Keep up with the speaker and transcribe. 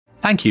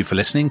Thank you for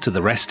listening to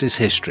The Rest is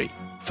History.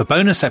 For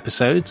bonus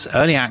episodes,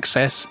 early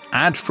access,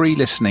 ad-free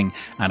listening,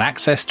 and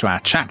access to our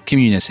chat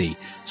community,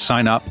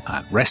 sign up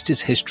at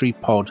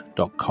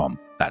restishistorypod.com.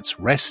 That's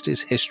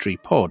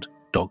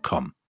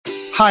restishistorypod.com.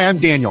 Hi, I'm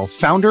Daniel,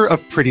 founder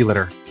of Pretty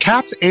Litter.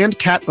 Cats and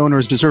cat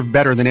owners deserve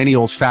better than any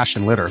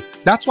old-fashioned litter.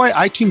 That's why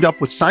I teamed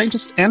up with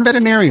scientists and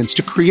veterinarians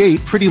to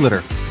create Pretty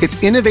Litter.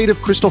 Its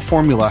innovative crystal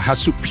formula has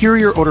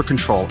superior odor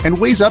control and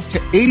weighs up to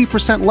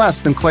 80%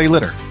 less than clay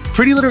litter.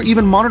 Pretty Litter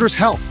even monitors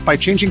health by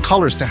changing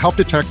colors to help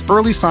detect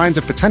early signs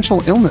of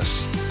potential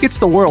illness. It's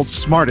the world's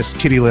smartest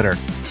kitty litter.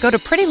 Go to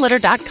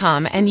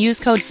prettylitter.com and use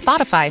code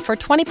SPOTIFY for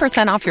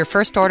 20% off your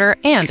first order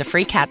and a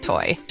free cat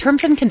toy.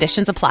 Terms and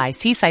conditions apply.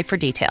 See site for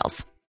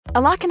details. A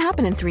lot can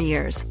happen in 3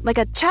 years, like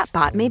a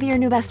chatbot may be your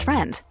new best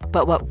friend.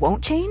 But what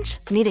won't change?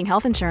 Needing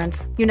health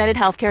insurance. United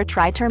Healthcare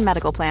Tri-Term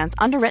Medical Plans,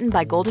 underwritten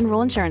by Golden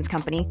Rule Insurance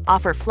Company,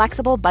 offer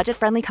flexible,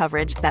 budget-friendly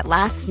coverage that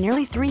lasts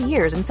nearly 3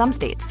 years in some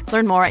states.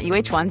 Learn more at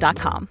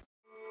uh1.com.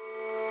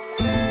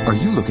 Are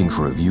you looking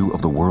for a view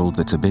of the world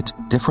that's a bit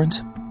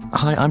different?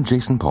 Hi, I'm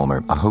Jason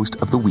Palmer, a host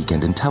of The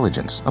Weekend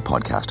Intelligence, a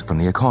podcast from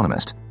The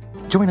Economist.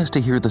 Join us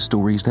to hear the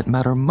stories that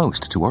matter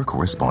most to our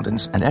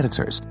correspondents and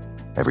editors.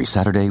 Every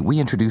Saturday, we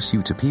introduce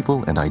you to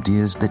people and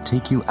ideas that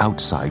take you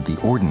outside the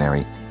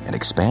ordinary and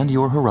expand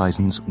your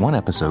horizons one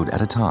episode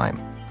at a time.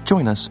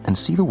 Join us and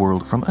see the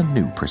world from a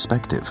new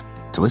perspective.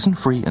 To listen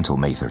free until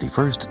May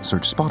 31st,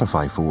 search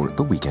Spotify for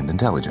The Weekend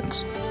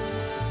Intelligence.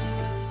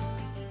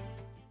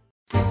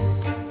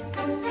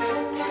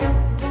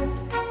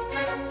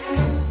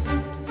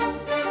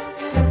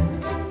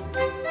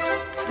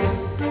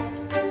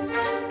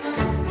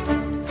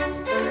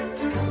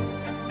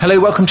 Hello,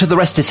 welcome to The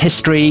Rest is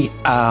History.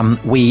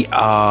 We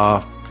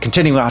are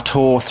continuing our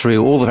tour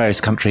through all the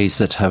various countries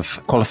that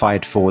have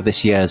qualified for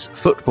this year's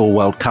Football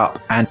World Cup.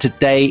 And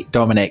today,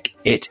 Dominic,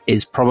 it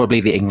is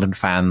probably the England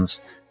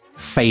fans'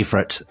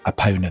 favourite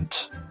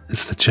opponent.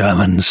 It's the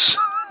Germans.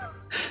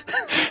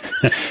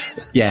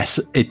 Yes,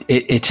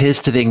 it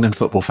is to the England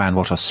football fan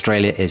what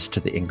Australia is to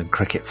the England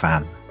cricket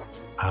fan.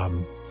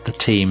 The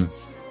team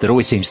that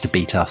always seems to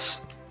beat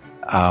us,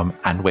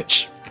 and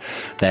which,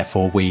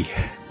 therefore, we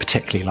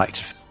particularly like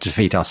to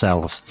defeat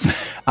ourselves.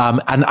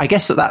 And I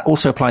guess that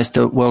also applies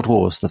to world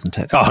wars, doesn't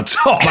it? Oh,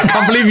 Tom, I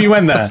can't believe you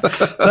went there.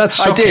 That's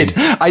shocking.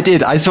 I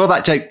did. I saw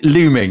that joke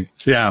looming.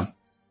 Yeah.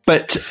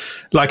 But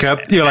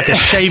you're like a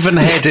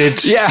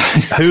shaven-headed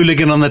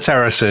hooligan on the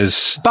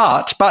terraces.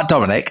 But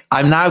Dominic,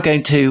 I'm now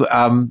going to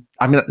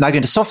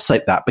soft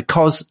soap that,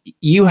 because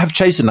you have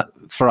chosen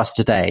for us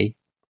today.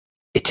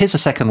 It is a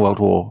Second World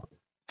War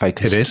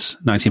focus. It is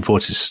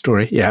 1940s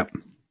story. Yeah,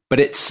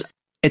 but it's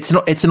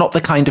not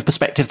the kind of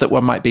perspective that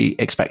one might be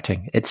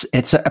expecting.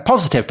 It's a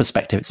positive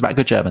perspective. It's about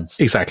good Germans.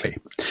 Exactly.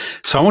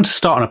 So I want to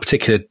start on a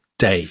particular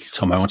day,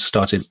 Tom. I want to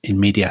start in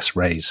medias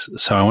res.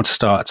 So I want to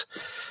start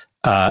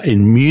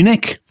in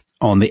Munich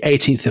on the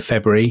 18th of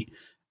February,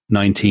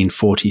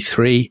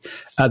 1943,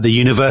 at the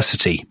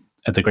university,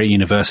 at the great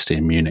university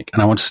in Munich.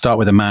 And I want to start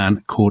with a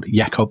man called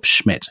Jakob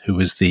Schmidt, who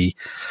was he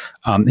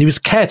was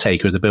the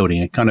caretaker of the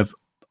building, a kind of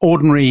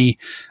ordinary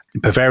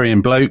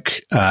Bavarian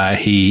bloke.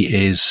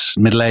 He is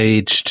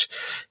middle-aged.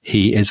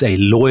 He is a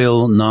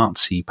loyal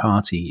Nazi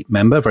party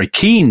member, very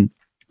keen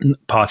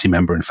party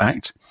member, in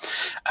fact.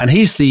 And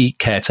he's the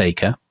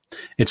caretaker.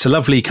 It's a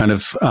lovely kind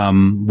of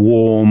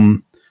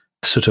warm,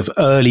 sort of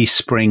early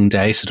spring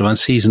day, sort of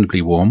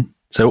unseasonably warm.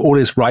 So all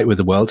is right with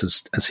the world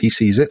as he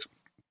sees it.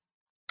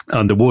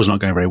 The war's not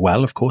going very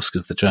well, of course,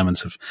 because the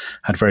Germans have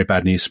had very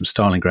bad news from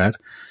Stalingrad.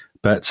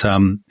 But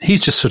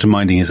he's just sort of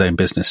minding his own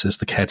business as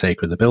the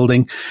caretaker of the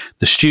building.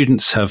 The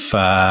students have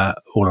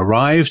all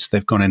arrived.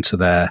 They've gone into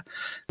their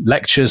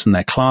lectures and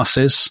their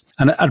classes.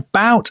 And at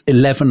about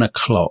 11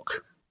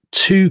 o'clock,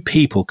 two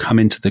people come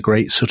into the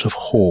great sort of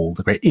hall,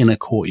 the great inner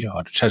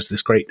courtyard, which has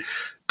this great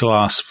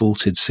glass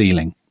vaulted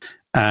ceiling.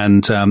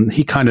 And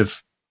he kind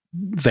of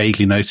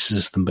vaguely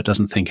notices them but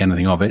doesn't think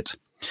anything of it.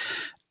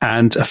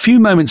 And a few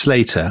moments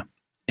later,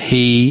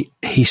 he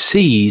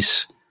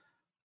sees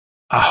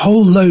a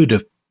whole load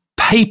of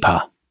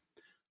paper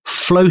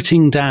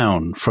floating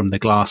down from the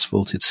glass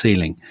vaulted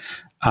ceiling.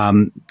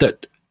 And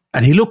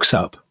he looks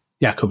up,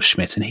 Jakob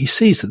Schmidt, and he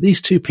sees that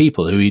these two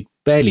people who he'd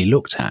barely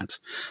looked at,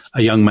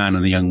 a young man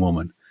and a young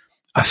woman,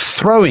 are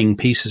throwing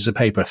pieces of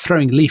paper,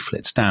 throwing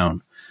leaflets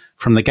down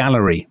from the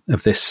gallery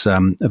of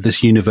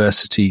this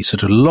university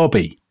sort of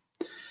lobby.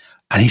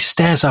 And he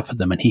stares up at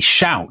them and he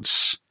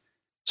shouts,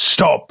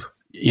 "Stop!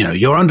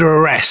 You're under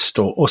arrest,"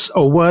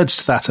 or words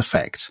to that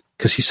effect,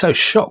 because he's so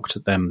shocked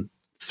at them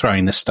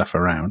throwing this stuff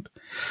around.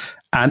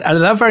 And at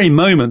that very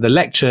moment, the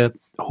lecture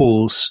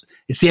halls,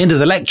 it's the end of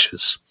the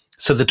lectures.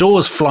 So the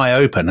doors fly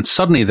open and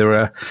suddenly there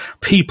are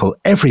people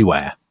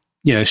everywhere,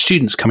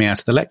 students coming out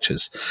of the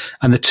lectures.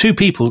 And the two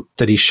people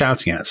that he's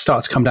shouting at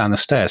start to come down the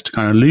stairs to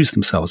kind of lose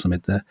themselves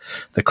amid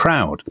the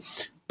crowd.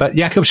 But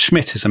Jakob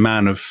Schmidt is a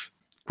man of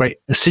great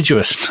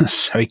assiduousness,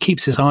 so he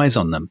keeps his eyes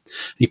on them.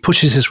 He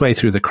pushes his way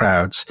through the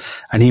crowds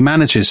and he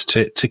manages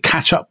to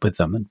catch up with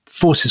them and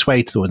force his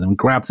way toward them,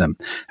 grab them.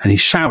 And he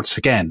shouts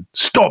again,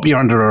 "Stop, you're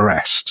under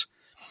arrest."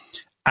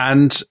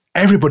 And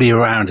everybody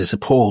around is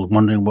appalled,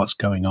 wondering what's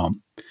going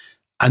on.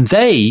 And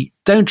they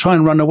don't try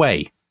and run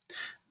away.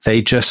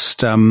 They just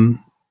stand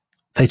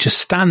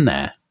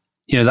there,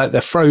 like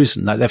they're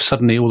frozen, like they've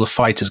suddenly all the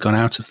fight has gone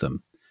out of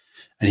them.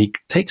 And he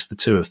takes the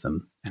two of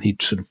them and he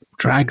sort of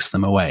drags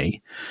them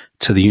away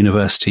to the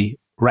university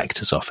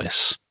rector's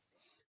office.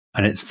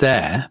 And it's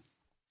there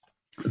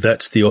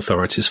that the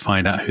authorities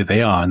find out who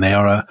they are. And they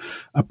are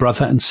a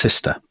brother and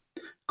sister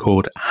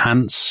called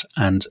Hans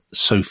and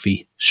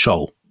Sophie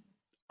Scholl.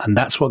 And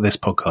that's what this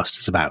podcast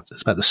is about.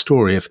 It's about the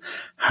story of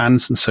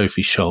Hans and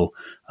Sophie Scholl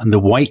and the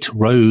White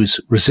Rose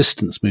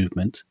resistance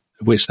movement,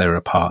 of which they were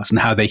a part, and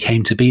how they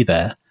came to be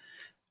there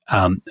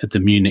at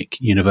the Munich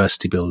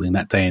University building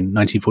that day in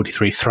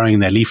 1943, throwing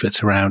their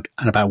leaflets around,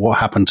 and about what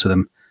happened to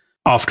them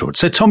afterwards.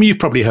 So, Tom, you've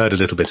probably heard a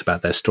little bit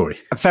about their story.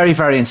 A very,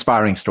 very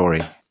inspiring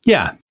story.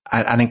 Yeah.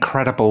 An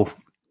incredible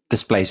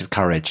displays of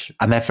courage.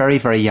 And they're very,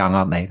 very young,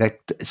 aren't they?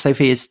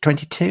 Sophie is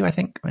 22, I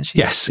think.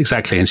 Yes,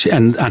 exactly.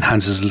 And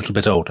Hans is a little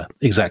bit older.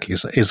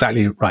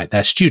 Exactly right.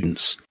 They're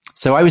students.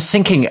 So I was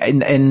thinking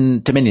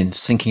in Dominion,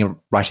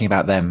 writing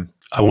about them.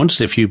 I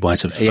wondered if you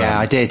might have. Yeah,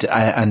 I did,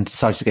 and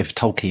decided to go for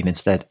Tolkien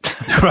instead.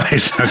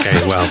 Right.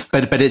 Okay. Well,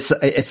 but it's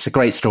a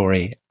great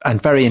story and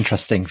very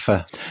interesting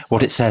for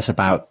what it says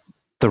about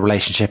the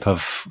relationship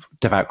of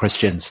devout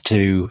Christians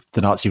to the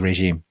Nazi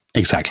regime.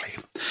 Exactly.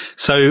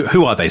 So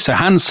who are they? So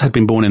Hans had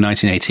been born in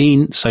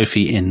 1918,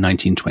 Sophie in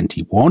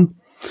 1921.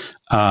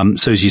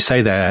 So as you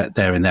say,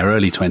 they're in their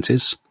early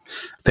 20s.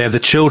 They're the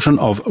children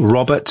of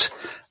Robert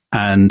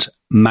and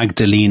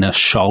Magdalena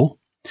Scholl.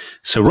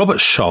 So Robert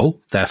Scholl,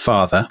 their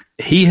father,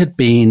 he had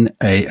been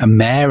a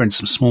mayor in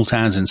some small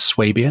towns in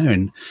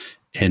Swabia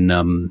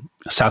in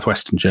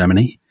southwestern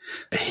Germany.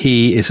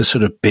 He is he's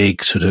a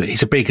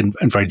big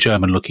and very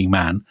German looking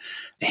man.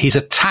 He's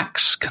a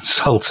tax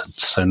consultant,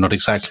 so not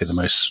exactly the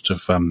most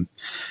sort of,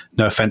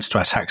 no offense to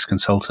our tax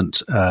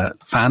consultant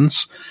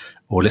fans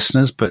or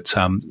listeners, but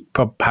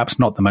perhaps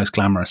not the most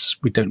glamorous.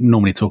 We don't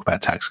normally talk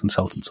about tax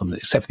consultants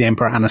except for the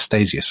Emperor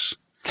Anastasius.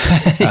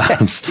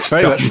 Yes,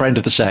 very much friend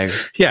of the show.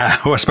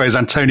 Yeah, or I suppose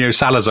Antonio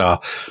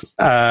Salazar.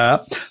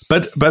 But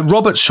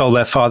Robert Scholl,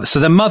 their father, so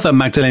their mother,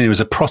 Magdalena,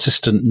 was a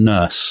Protestant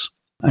nurse.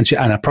 And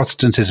her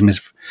Protestantism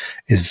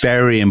is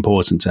very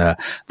important to her.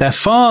 Their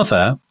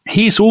father,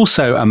 he's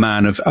also a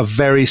man of a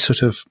very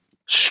sort of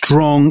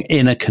strong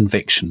inner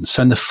conviction.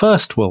 So in the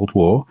First World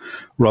War,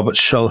 Robert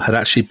Scholl had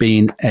actually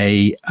been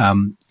had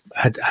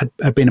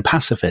been a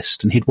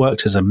pacifist, and he'd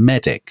worked as a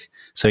medic,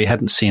 so he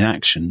hadn't seen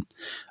action.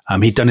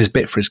 He'd done his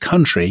bit for his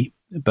country,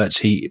 but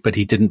he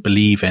didn't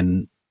believe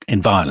in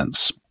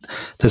violence.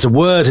 There's a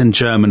word in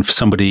German for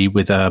somebody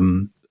with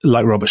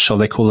like Robert Scholl.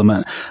 They call them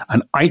an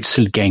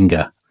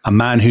Einzelgänger. A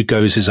man who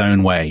goes his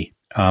own way,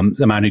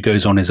 the man who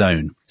goes on his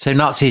own. So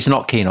Nazis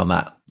not keen on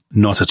that?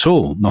 Not at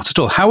all.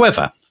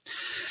 However,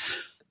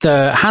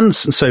 the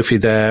Hans and Sophie,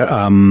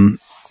 they're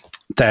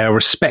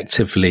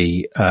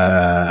respectively,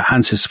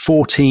 Hans is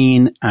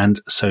 14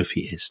 and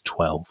Sophie is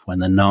 12 when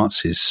the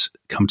Nazis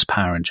come to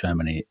power in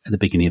Germany at the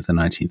beginning of the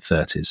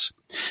 1930s.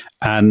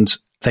 And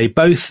they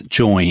both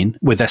join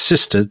with their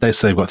sisters.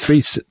 They've got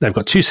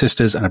two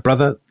sisters and a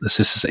brother. The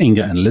sisters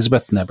Inga and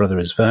Elizabeth, and their brother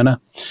is Werner.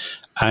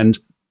 And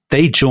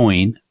they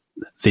join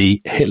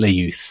the Hitler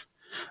Youth,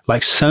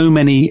 like so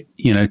many,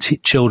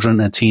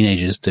 children and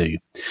teenagers do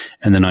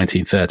in the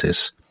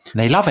 1930s.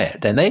 They love it,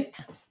 don't they?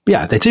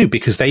 Yeah, they do,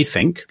 because they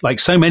think, they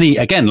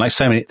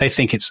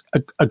think it's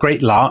a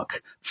great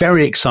lark,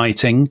 very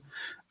exciting.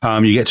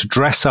 You get to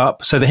dress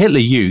up. So the Hitler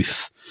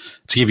Youth,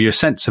 to give you a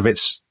sense of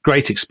its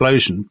great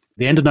explosion,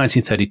 the end of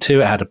 1932,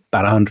 it had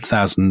about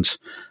 100,000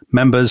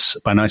 members.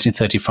 By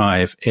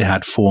 1935, it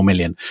had 4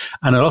 million.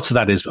 And a lot of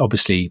that is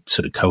obviously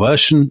sort of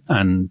coercion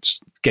and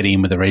getting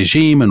in with the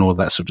regime and all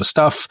that sort of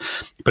stuff.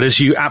 But as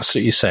you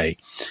absolutely say,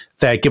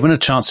 they're given a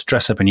chance to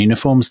dress up in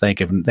uniforms. They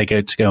go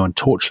on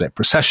torchlit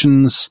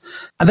processions,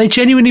 and they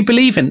genuinely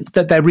believe in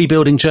that they're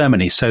rebuilding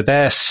Germany. So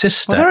their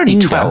sister, they're only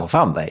Inga, 12,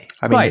 aren't they?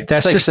 I mean, right,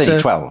 their sister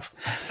 12.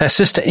 Their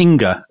sister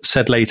Inga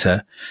said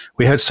later,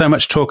 "We heard so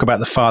much talk about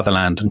the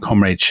fatherland and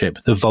comradeship,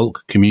 the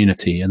Volk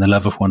community, and the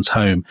love of one's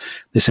home.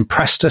 This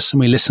impressed us,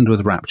 and we listened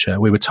with rapture.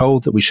 We were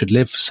told that we should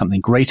live for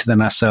something greater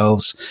than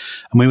ourselves,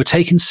 and we were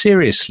taken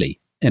seriously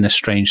in a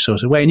strange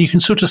sort of way." And you can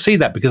sort of see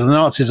that, because the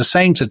Nazis are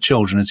saying to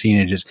children and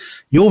teenagers,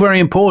 "You're very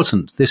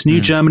important. This new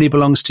Germany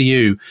belongs to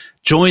you.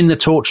 Join the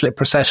torchlit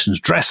processions,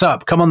 dress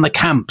up, come on the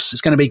camps.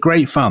 It's going to be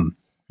great fun."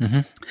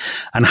 Mm-hmm.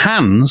 And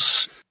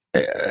Hans,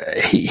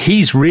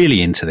 he's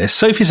really into this.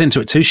 Sophie's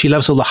into it too. She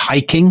loves all the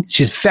hiking.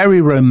 She's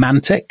very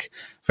romantic,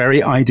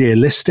 very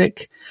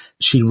idealistic.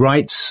 She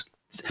writes.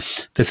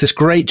 There's this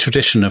great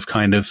tradition of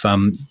kind of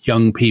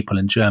young people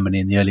in Germany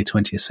in the early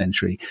 20th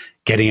century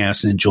getting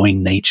out and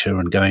enjoying nature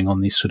and going on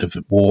these sort of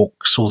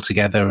walks all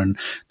together, and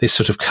this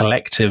sort of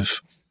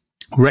collective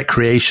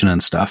recreation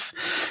and stuff.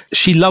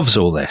 She loves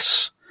all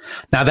this.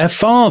 Now, their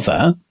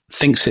father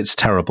thinks it's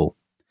terrible.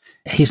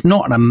 he's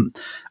not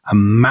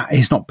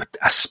he's not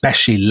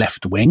especially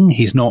left wing.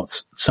 He's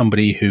not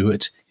somebody who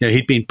had,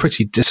 he'd been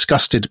pretty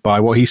disgusted by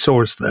what he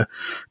saw as the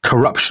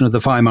corruption of the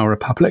Weimar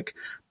Republic,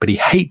 but he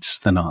hates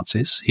the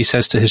Nazis. He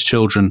says to his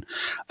children,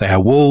 they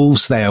are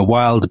wolves, they are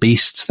wild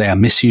beasts, they are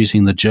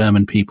misusing the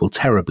German people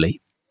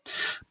terribly.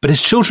 But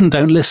his children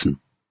don't listen.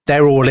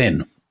 They're all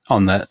in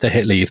on the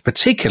Hitler Youth,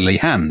 particularly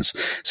Hans.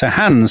 So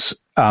Hans,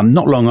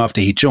 not long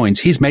after he joins,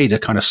 he's made a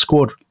kind of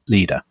squad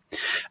leader.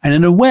 And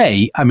in a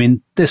way, I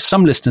mean, there's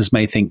some listeners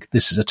may think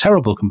this is a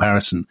terrible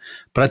comparison,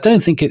 but I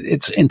don't think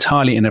it's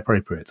entirely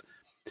inappropriate.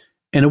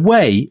 In a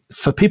way,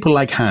 for people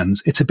like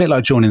Hans, it's a bit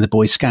like joining the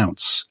Boy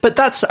Scouts. But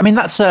that's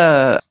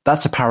a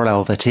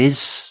parallel that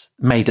is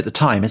made at the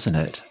time, isn't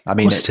it? I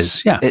mean,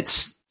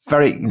 it's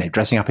very,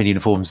 dressing up in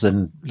uniforms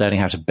and learning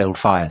how to build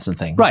fires and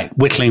things. Right.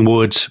 Whittling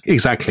wood.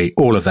 Exactly.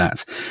 All of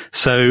that.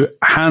 So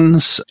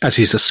Hans, as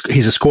he's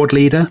a squad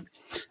leader,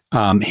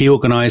 he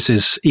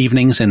organizes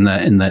evenings in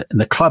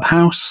the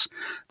clubhouse.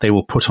 They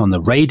will put on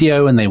the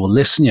radio and they will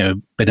listen, a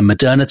bit of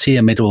modernity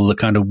amid all the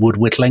kind of wood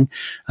whittling,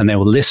 and they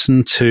will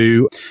listen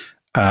to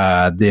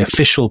the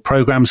official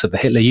programs of the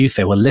Hitler Youth.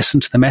 They will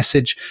listen to the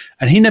message,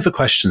 and he never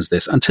questions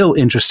this until,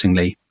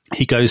 interestingly,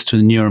 he goes to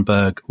the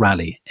Nuremberg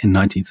rally in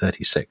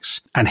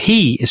 1936, and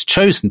he is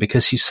chosen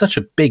because he's such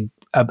a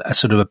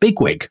sort of a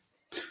bigwig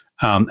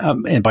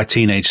by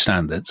teenage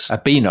standards. A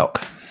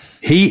Beanock.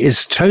 He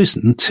is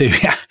chosen to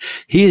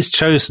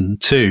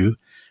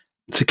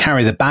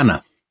carry the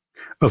banner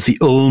of the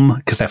Ulm,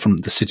 because they're from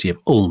the city of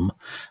Ulm,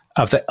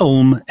 of the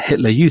Ulm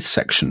Hitler Youth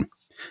section.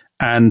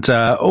 And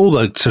all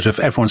the sort of,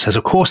 everyone says,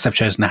 of course they've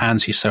chosen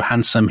Hans. He's so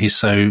handsome. He's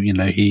so,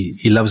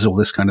 he loves all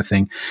this kind of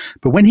thing.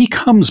 But when he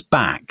comes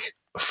back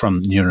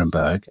from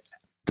Nuremberg,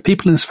 the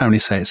people in his family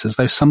say it's as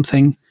though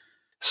something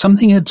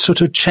had sort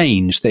of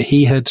changed, that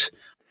he had.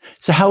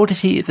 So how old is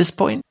he at this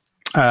point?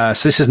 So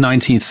this is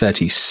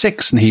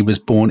 1936, and he was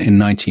born in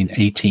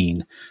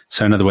 1918.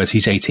 So in other words,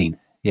 he's 18.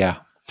 Yeah.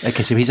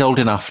 Okay, so he's old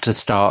enough to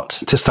start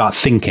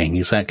thinking.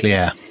 Exactly.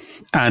 Yeah.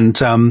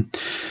 And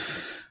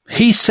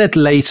he said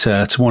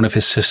later to one of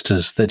his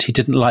sisters that he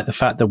didn't like the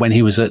fact that when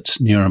he was at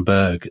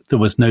Nuremberg, there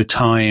was no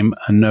time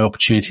and no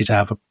opportunity to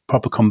have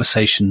proper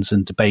conversations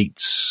and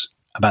debates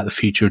about the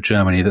future of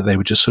Germany, that they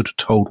were just sort of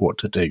told what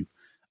to do.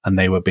 And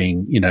they were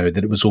being,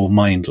 that it was all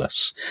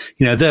mindless.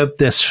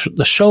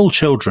 The Scholl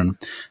children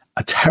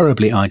are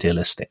terribly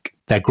idealistic.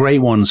 They're great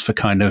ones for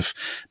kind of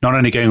not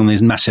only going on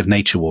these massive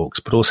nature walks,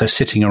 but also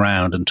sitting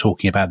around and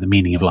talking about the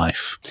meaning of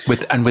life.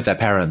 With their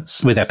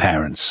parents. With their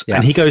parents. Yeah.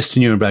 And he goes to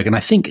Nuremberg, and I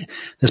think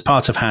there's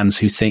part of Hans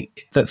who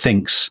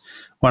thinks,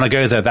 when I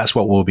go there, that's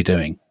what we'll be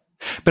doing.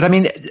 But I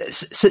mean,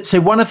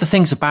 so one of the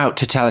things about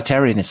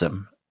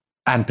totalitarianism,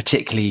 and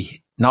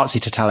particularly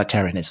Nazi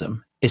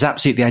totalitarianism, is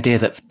absolutely the idea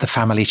that the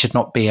family should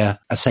not be a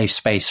safe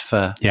space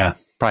for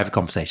private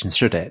conversations,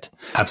 should it?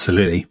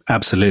 Absolutely.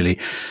 Absolutely.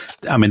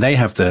 I mean, they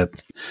have the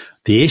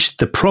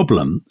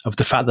problem of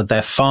the fact that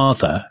their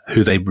father,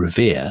 who they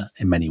revere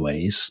in many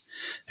ways,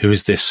 who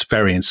is this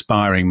very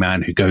inspiring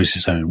man who goes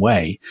his own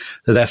way,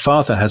 that their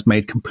father has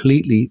made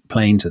completely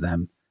plain to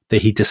them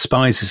that he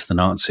despises the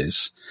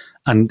Nazis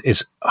and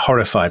is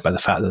horrified by the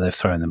fact that they've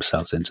thrown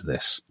themselves into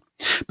this.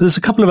 But there's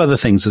a couple of other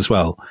things as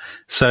well.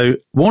 So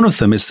one of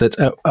them is that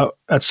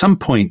at some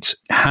point,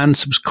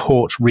 Hans was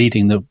caught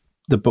reading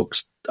the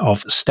books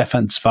of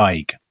Stefan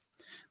Zweig,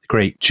 the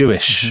great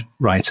Jewish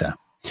writer.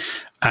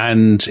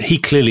 And he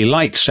clearly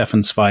liked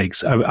Stefan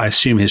Zweig's, I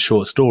assume, his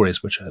short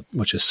stories, which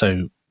are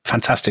so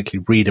fantastically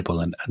readable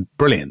and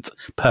brilliant,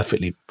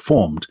 perfectly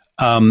formed.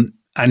 And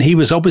he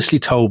was obviously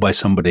told by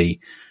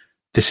somebody,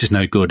 this is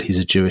no good, he's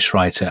a Jewish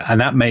writer.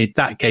 And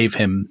that gave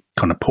him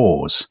kind of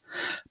pause.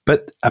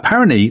 But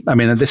apparently, I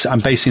mean, I'm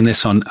basing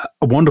this on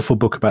a wonderful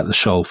book about the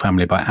Scholl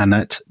family by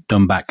Annette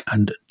Dumbach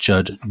and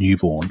Judd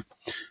Newborn,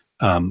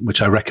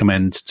 which I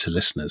recommend to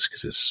listeners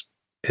because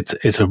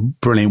it's a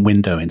brilliant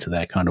window into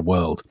their kind of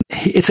world.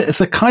 This is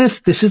the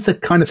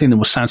kind of thing that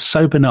will sound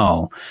so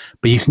banal,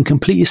 but you can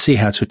completely see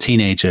how to a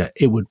teenager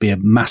it would be a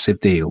massive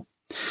deal.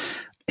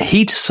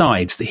 He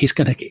decides that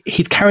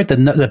he'd carried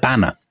the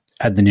banner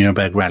at the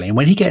Nuremberg rally, and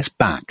when he gets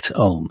back to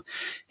Ulm,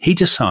 he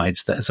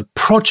decides that as a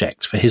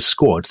project for his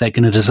squad, they're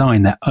going to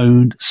design their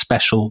own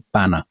special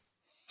banner,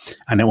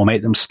 and it will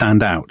make them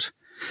stand out.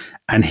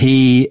 And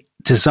he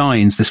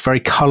designs this very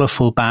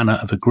colourful banner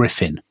of a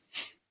griffin.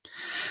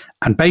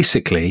 And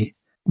basically,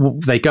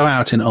 they go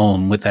out in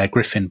Ulm with their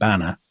griffin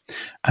banner,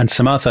 and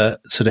some other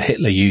sort of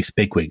Hitler Youth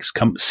bigwigs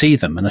come see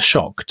them and are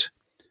shocked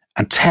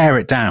and tear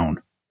it down.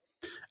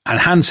 And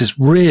Hans is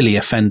really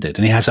offended,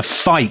 and he has a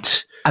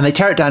fight. And they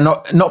tear it down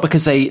not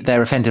because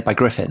they're offended by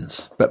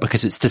griffins, but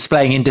because it's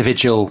displaying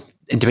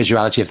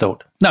individuality of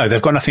thought. No,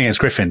 they've got nothing against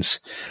griffins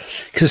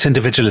because it's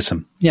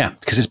individualism. Yeah,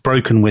 because it's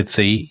broken with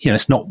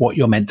it's not what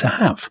you're meant to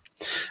have.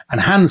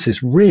 And Hans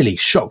is really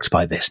shocked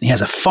by this, and he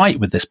has a fight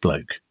with this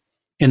bloke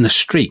in the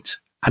street.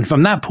 And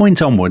from that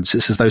point onwards,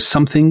 it's as though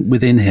something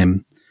within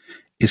him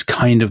is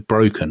kind of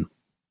broken,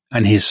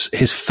 and his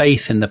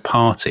faith in the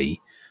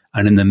party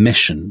and in the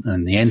mission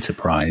and the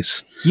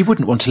enterprise. You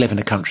wouldn't want to live in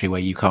a country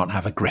where you can't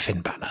have a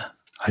Griffin banner.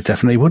 I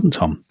definitely wouldn't,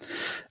 Tom.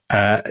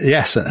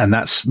 Yes, and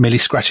that's merely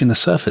scratching the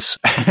surface.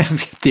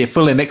 The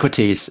full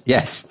iniquities,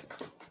 yes.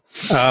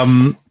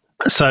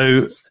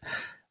 So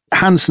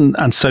Hans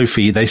and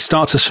Sophie, they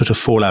start to sort of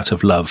fall out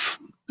of love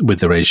with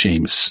the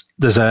regimes.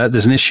 There's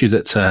an issue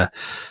that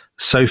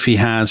Sophie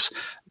has.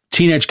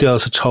 Teenage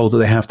girls are told that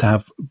they have to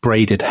have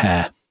braided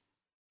hair.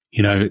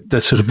 You know,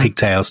 the sort of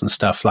pigtails and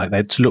stuff like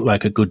that to look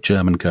like a good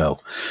German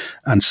girl.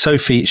 And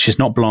Sophie, she's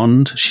not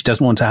blonde. She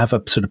doesn't want to have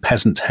a sort of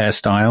peasant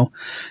hairstyle.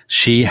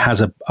 She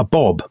has a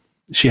bob.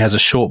 She has a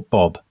short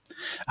bob.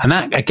 And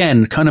that,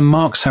 again, kind of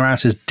marks her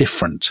out as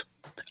different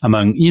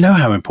among, you know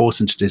how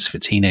important it is for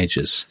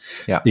teenagers.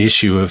 Yeah. The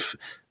issue of,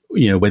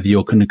 you know, whether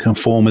you're going to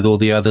conform with all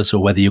the others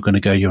or whether you're going to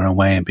go your own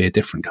way and be a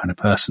different kind of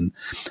person.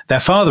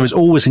 Their father is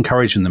always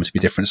encouraging them to be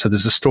different. So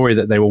there's a story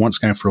that they were once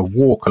going for a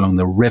walk along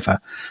the river,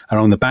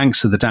 along the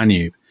banks of the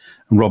Danube.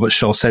 And Robert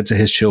Scholl said to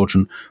his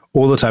children,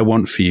 all that I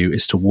want for you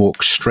is to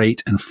walk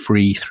straight and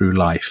free through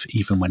life,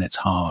 even when it's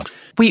hard.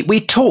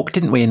 We talked,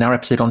 didn't we, in our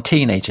episode on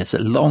teenagers a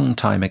long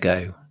time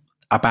ago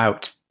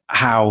about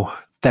how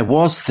there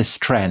was this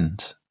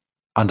trend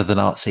under the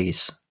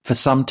Nazis for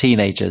some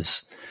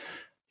teenagers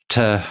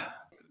to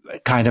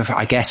kind of,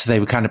 I guess they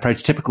were kind of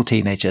prototypical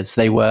teenagers.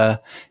 They were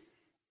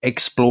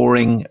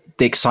exploring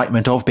the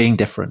excitement of being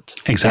different.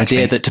 Exactly.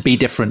 The idea that to be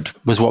different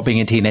was what being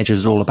a teenager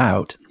was all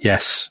about.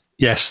 Yes.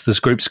 There's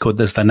groups called,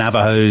 there's the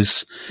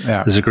Navajos.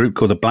 Yeah. There's a group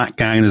called the Black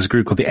Gang. There's a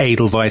group called the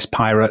Edelweiss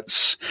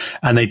Pirates.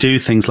 And they do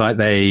things like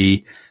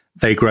they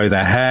grow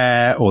their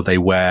hair, or they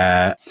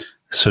wear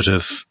sort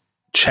of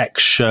check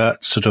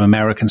shirts, sort of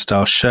American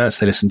style shirts.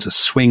 They listen to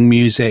swing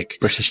music,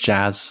 British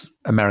jazz,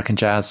 American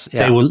jazz.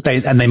 Yeah.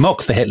 They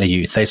mock the Hitler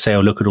Youth. They say,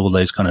 oh, look at all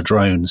those kind of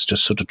drones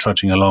just sort of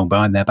trudging along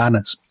behind their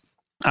banners.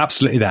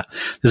 Absolutely that.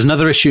 There's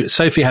another issue.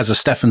 Sophie has a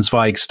Stefan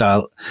Zweig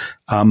style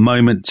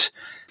moment.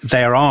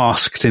 They are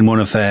asked in one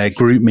of their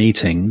group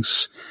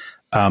meetings,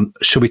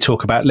 should we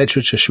talk about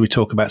literature? Should we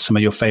talk about some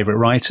of your favorite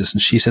writers?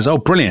 And she says, oh,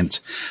 brilliant.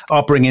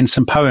 I'll bring in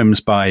some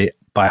poems by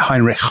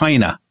Heinrich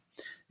Heine,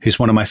 who's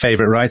one of my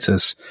favorite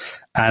writers.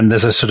 And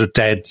there's a sort of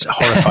dead,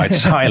 horrified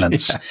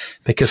silence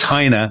because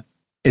Heine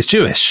is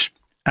Jewish,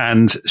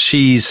 and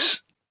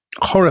she's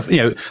horrified. You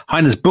know,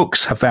 Heine's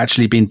books have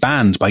actually been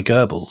banned by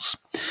Goebbels.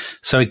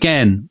 So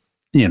again,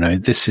 you know,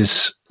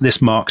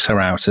 this marks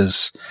her out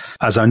as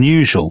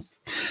unusual.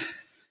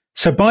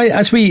 So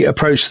as we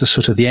approach the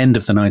sort of the end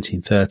of the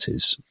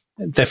 1930s,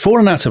 they're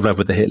fallen out of love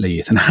with the Hitler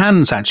Youth, and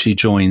Hans actually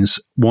joins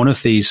one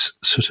of these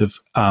sort of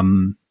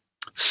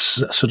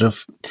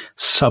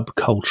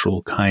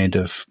subcultural kind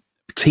of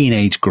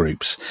teenage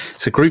groups.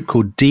 It's a group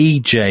called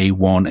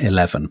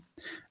DJ111,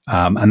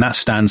 and that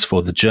stands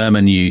for the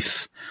German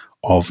Youth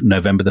of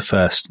November the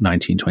 1st,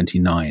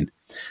 1929.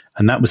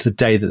 And that was the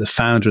day that the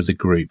founder of the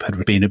group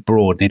had been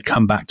abroad and he'd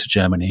come back to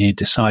Germany. He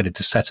decided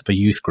to set up a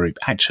youth group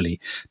actually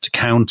to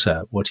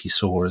counter what he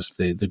saw as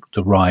the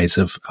rise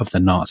of the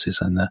Nazis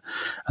and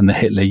the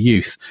Hitler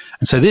Youth.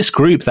 And so this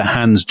group that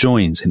Hans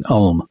joins in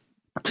Ulm,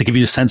 to give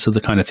you a sense of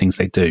the kind of things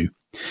they do,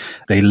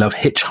 they love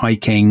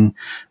hitchhiking,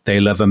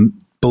 they love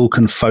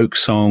Balkan folk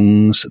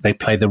songs, they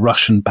play the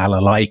Russian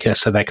balalaika,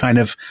 so they're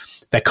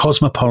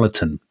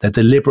cosmopolitan, they're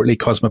deliberately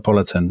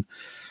cosmopolitan.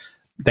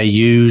 They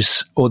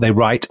use or they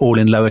write all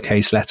in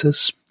lowercase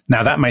letters.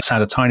 Now, that may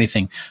sound a tiny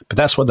thing, but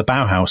that's what the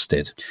Bauhaus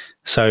did.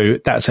 So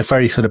that's a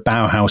very sort of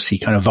Bauhaus-y,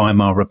 kind of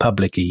Weimar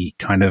Republic-y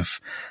kind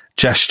of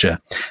gesture.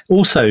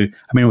 Also,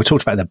 I mean, we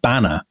talked about the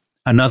banner.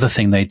 Another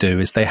thing they do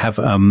is they have,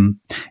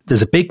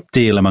 there's a big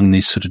deal among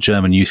these sort of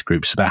German youth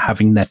groups about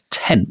having their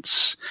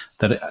tents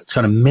that are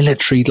kind of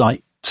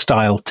military-like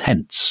style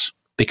tents.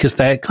 Because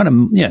they're kind of,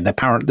 you know,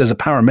 there's a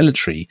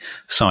paramilitary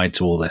side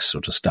to all this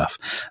sort of stuff.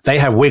 They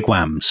have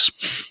wigwams.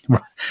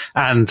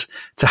 And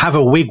to have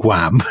a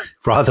wigwam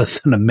rather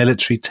than a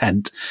military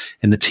tent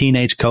in the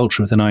teenage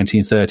culture of the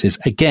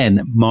 1930s,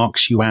 again,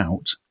 marks you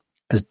out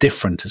as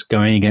different, as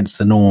going against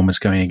the norm, as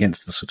going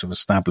against the sort of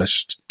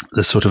established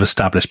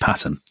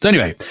pattern. So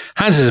anyway,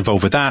 Hans is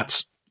involved with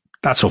that.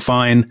 That's all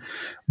fine.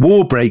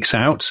 War breaks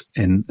out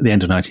in the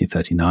end of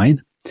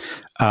 1939.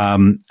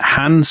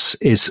 Hans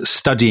is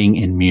studying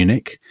in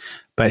Munich,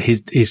 but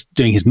he's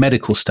doing his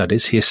medical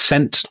studies. He is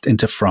sent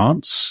into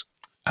France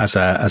as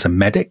a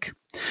medic.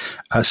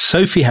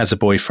 Sophie has a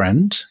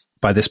boyfriend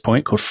by this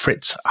point called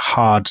Fritz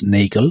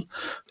Hardnagel.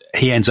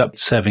 He ends up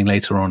serving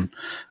later on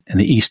in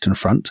the Eastern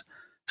Front.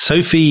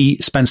 Sophie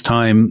spends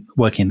time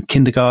working in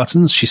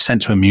kindergartens. She's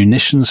sent to a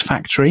munitions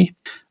factory,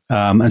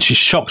 and she's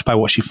shocked by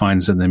what she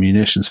finds in the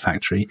munitions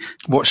factory.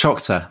 What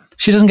shocked her?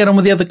 She doesn't get on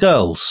with the other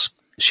girls.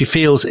 She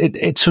feels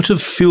it sort of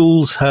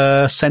fuels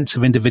her sense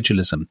of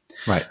individualism.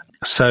 Right.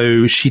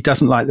 So she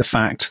doesn't like the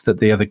fact that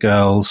the other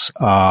girls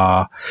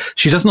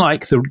she doesn't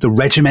like the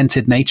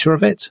regimented nature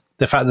of it,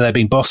 the fact that they're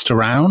being bossed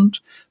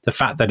around, the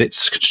fact that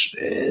it's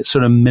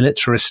sort of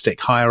militaristic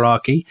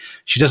hierarchy.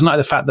 She doesn't like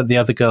the fact that the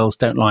other girls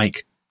don't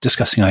like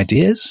discussing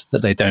ideas,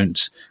 that they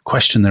don't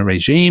question the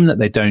regime, that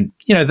they don't,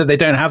 that they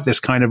don't have this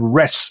kind of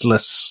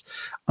restless,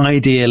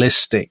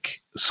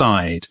 idealistic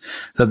side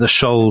that the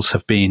Scholls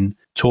have been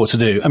taught to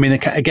do. I mean,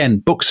 again,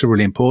 books are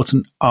really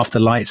important. After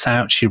Lights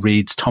Out, she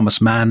reads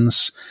Thomas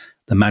Mann's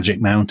The Magic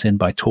Mountain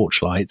by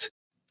Torchlight.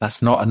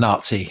 That's not a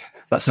Nazi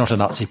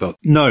book.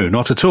 No,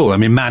 not at all. I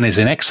mean, Mann is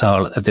in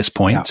exile at this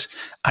point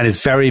and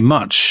is very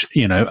much,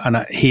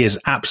 and he is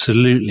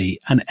absolutely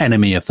an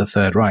enemy of the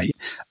Third Reich.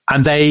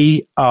 And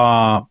they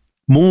are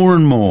more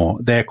and more,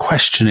 they're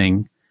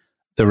questioning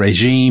the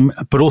regime,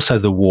 but also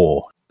the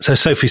war. So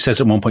Sophie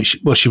says at one point,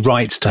 she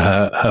writes to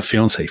her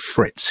fiancé,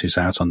 Fritz, who's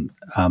out on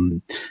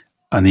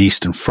the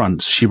Eastern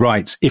Front. She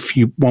writes, if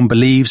one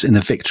believes in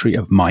the victory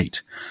of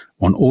might,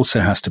 one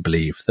also has to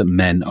believe that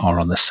men are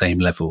on the same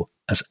level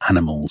as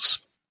animals.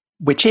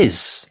 Which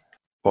is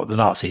what the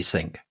Nazis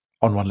think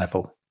on one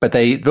level. But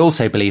they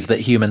also believe that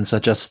humans are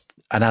just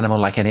an animal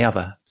like any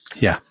other.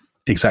 Yeah,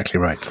 exactly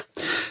right.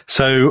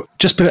 So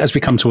just as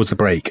we come towards the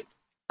break,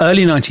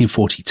 early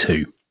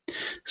 1942,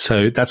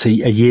 so that's a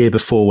year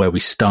before where we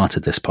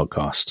started this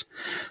podcast,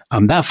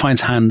 that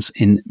finds Hans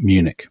in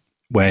Munich,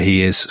 where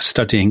he is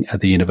studying at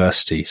the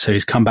university. So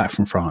he's come back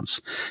from France.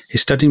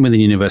 He's studying with the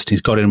university.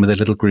 He's got in with a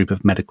little group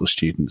of medical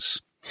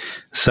students.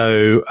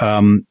 So,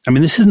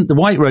 The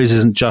White Rose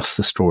isn't just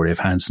the story of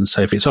Hans and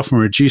Sophie. It's often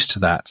reduced to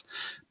that,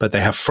 but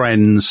they have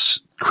friends,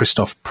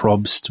 Christoph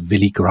Probst,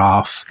 Willy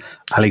Graf,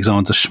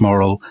 Alexander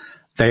Schmorell.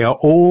 They are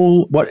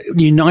all, what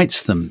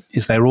unites them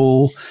is they're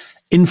all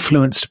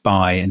influenced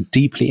by and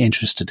deeply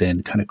interested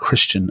in kind of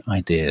Christian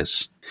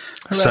ideas.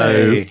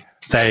 Hooray.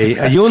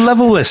 So you'll love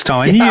all this,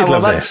 Tom. I knew you'd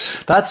love this.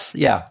 That's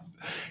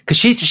because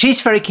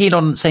she's very keen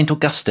on St.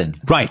 Augustine.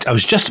 Right. I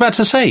was just about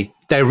to say,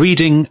 they're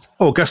reading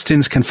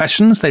Augustine's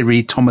Confessions. They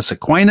read Thomas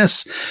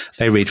Aquinas.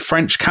 They read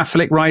French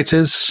Catholic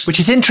writers. Which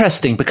is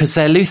interesting because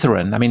they're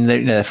Lutheran. I mean,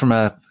 they're from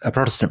a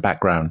Protestant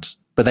background,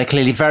 but they're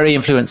clearly very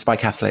influenced by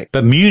Catholic.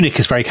 But Munich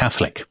is very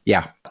Catholic.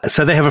 Yeah.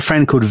 So they have a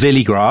friend called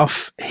Willy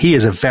Graf. He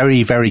is a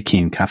very, very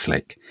keen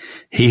Catholic.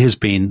 He has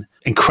been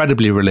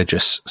incredibly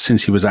religious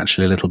since he was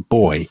actually a little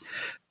boy.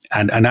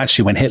 And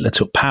actually, when Hitler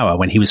took power,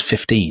 when he was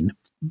 15,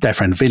 their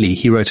friend Willy,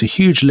 he wrote a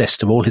huge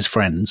list of all his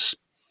friends.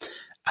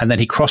 And then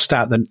he crossed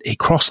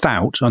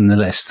out on the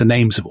list the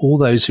names of all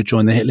those who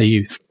joined the Hitler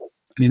Youth.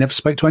 And he never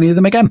spoke to any of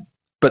them again.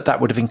 But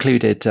that would have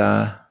included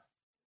the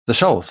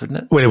Scholls, wouldn't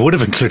it? Well, it would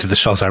have included the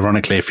Scholls,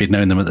 ironically, if he'd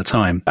known them at the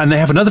time. And they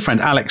have another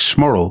friend, Alex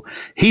Schmorell.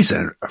 He's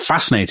a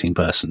fascinating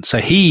person. So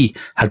he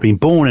had been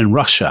born in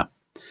Russia,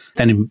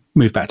 then he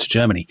moved back to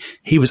Germany.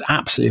 He was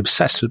absolutely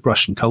obsessed with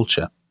Russian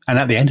culture. And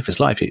at the end of his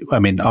life,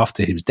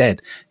 after he was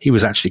dead, he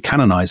was actually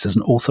canonized as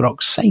an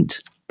Orthodox saint.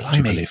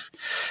 Blimey.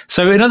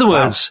 So in other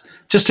words,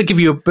 just to give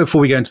you, before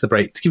we go into the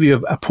break, to give you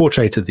a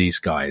portrait of these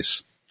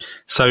guys.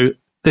 So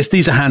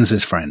these are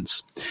Hans's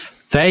friends.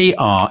 They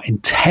are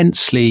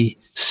intensely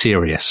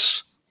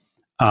serious.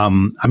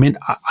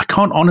 I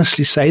can't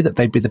honestly say that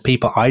they'd be the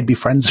people I'd be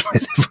friends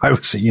with if I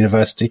was at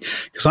university,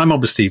 because I'm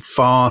obviously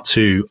far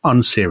too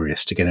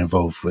unserious to get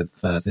involved with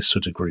this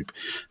sort of group.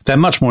 They're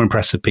much more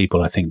impressive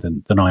people, I think,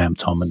 than I am,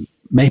 Tom, and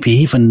maybe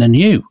even than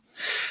you.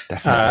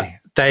 Definitely.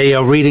 They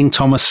are reading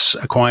Thomas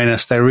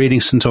Aquinas. They're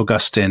reading St.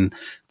 Augustine.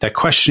 They're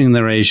questioning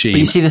the regime. But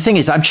you see, the thing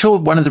is, I'm sure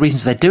one of the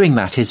reasons they're doing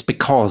that is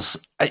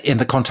because in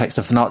the context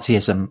of the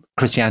Nazism,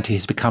 Christianity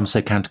has become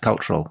so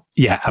countercultural.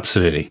 Yeah,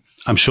 absolutely.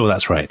 I'm sure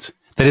that's right.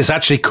 That it's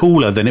actually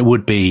cooler than it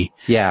would be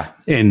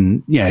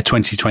in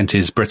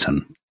 2020s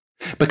Britain.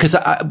 Because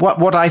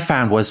what I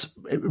found was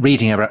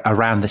reading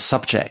around this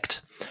subject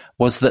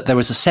was that there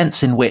was a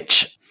sense in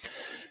which,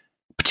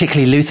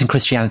 particularly Lutheran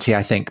Christianity,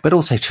 I think, but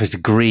also to a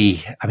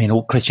degree,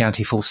 all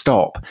Christianity full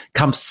stop,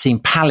 comes to seem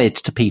pallid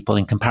to people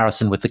in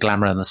comparison with the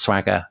glamour and the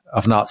swagger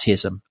of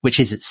Nazism, which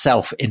is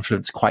itself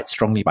influenced quite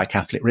strongly by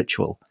Catholic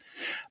ritual.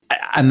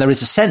 And there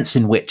is a sense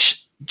in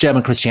which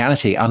German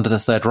Christianity under the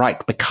Third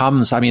Reich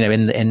becomes,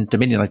 in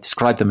Dominion, I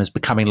describe them as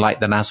becoming like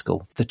the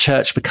Nazgul. The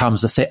church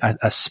becomes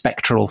a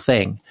spectral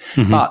thing.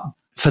 Mm-hmm. But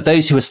for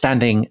those who are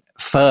standing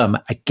firm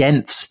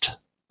against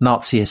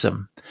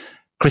Nazism,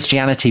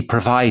 Christianity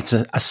provides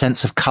a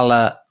sense of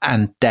color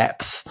and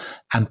depth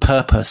and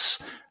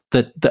purpose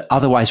that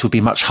otherwise would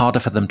be much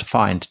harder for them to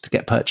find, to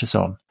get purchase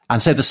on.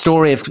 And so the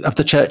story of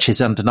the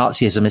churches under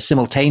Nazism is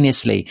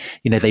simultaneously,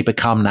 they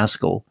become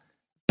Nazgul,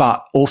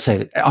 but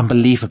also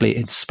unbelievably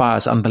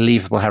inspires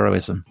unbelievable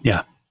heroism.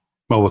 Yeah.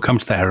 Well, we'll come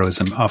to the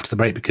heroism after the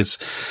break, because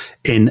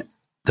in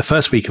the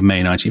first week of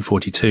May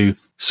 1942,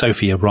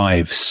 Sophie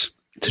arrives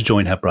to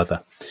join her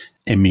brother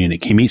in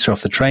Munich. He meets her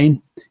off the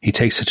train. He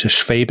takes her to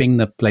Schwabing,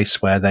 the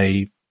place where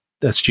the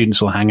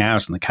students will hang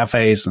out, and the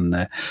cafes and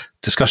the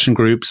discussion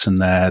groups and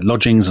their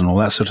lodgings and all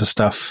that sort of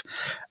stuff.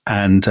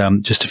 And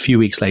just a few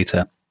weeks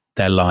later,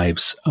 their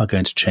lives are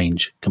going to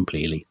change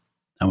completely.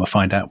 And we'll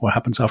find out what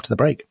happens after the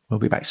break. We'll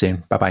be back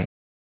soon. Bye-bye.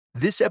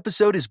 This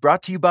episode is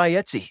brought to you by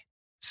Etsy.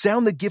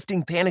 Sound the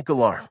gifting panic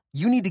alarm.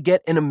 You need to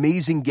get an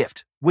amazing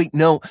gift. Wait,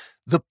 no,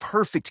 the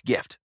perfect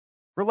gift.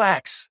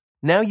 Relax.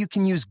 Now you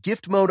can use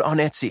gift mode on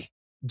Etsy.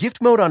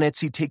 Gift Mode on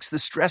Etsy takes the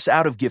stress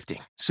out of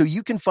gifting, so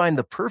you can find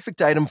the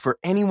perfect item for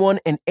anyone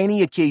and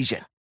any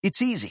occasion.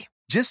 It's easy.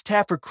 Just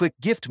tap or click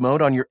Gift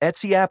Mode on your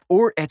Etsy app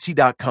or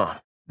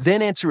Etsy.com.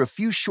 Then answer a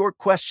few short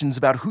questions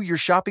about who you're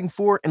shopping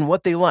for and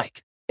what they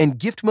like. And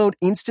Gift Mode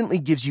instantly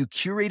gives you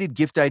curated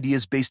gift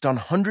ideas based on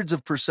hundreds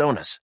of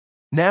personas.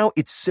 Now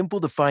it's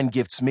simple to find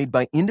gifts made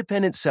by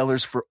independent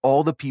sellers for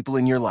all the people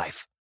in your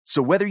life.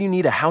 So whether you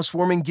need a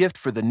housewarming gift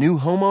for the new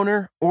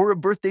homeowner or a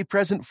birthday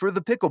present for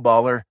the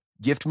pickleballer,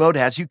 Gift Mode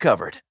has you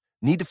covered.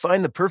 Need to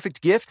find the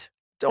perfect gift?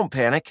 Don't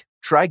panic.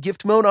 Try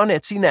Gift Mode on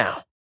Etsy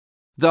now.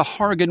 The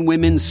Hargan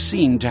women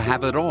seemed to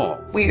have it all.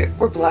 We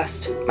were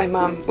blessed. My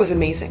mom was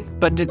amazing.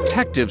 But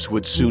detectives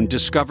would soon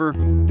discover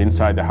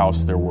inside the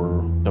house there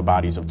were the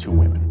bodies of 2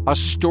 women. A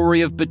story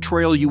of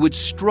betrayal you would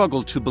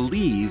struggle to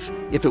believe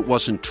if it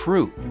wasn't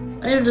true.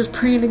 I am just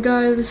praying to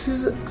God, this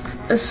is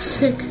a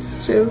sick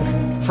joke.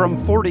 From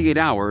 48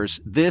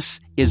 Hours, this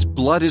is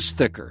Blood is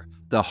Thicker,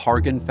 the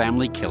Hargan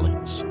family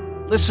killings.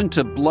 Listen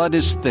to Blood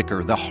is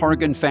Thicker, the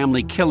Hargan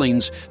family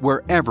killings,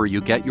 wherever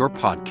you get your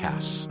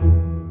podcasts.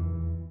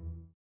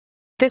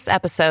 This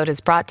episode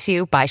is brought to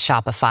you by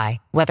Shopify.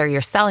 Whether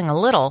you're selling a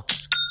little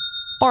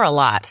or a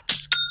lot,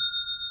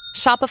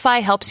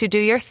 Shopify helps you do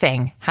your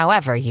thing,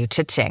 however you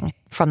cha-ching.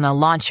 From the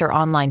launch your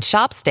online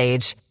shop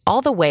stage, all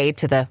the way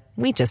to the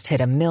we just hit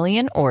 1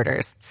 million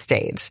orders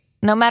stage.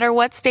 No matter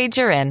what stage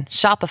you're in,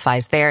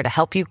 Shopify's there to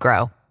help you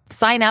grow.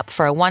 Sign up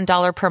for a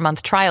 $1 per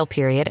month trial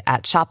period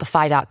at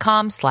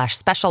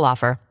shopify.com/special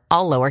offer,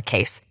 all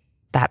lowercase.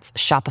 That's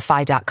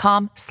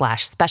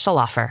shopify.com/special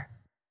offer.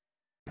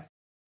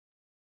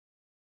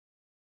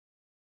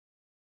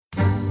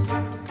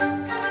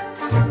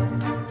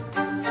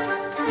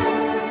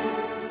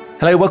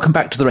 Hello, welcome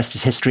back to The Rest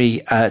is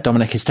History.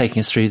 Dominic is taking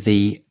us through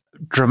the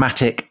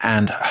dramatic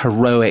and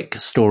heroic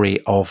story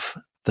of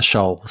the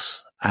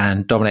Scholls.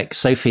 And Dominic,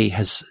 Sophie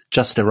has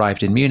just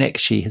arrived in Munich.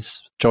 She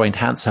has joined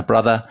Hans, her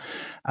brother.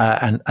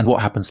 And what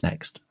happens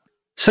next?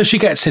 So she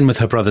gets in with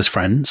her brother's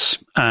friends,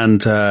 and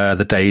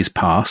the days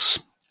pass.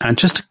 And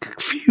just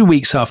a few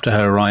weeks after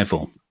her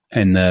arrival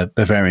in the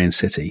Bavarian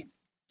city,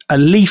 a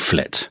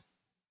leaflet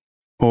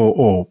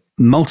or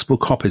multiple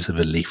copies of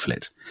a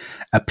leaflet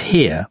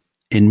appear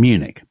in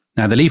Munich.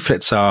 Now, the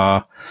leaflets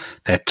they're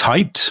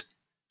typed,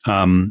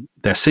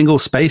 they're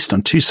single-spaced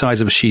on 2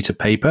 sides of a sheet of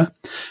paper,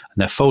 and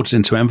they're folded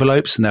into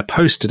envelopes, and they're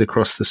posted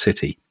across the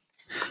city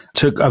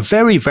to a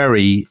very,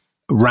 very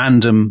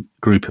random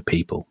group of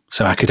people.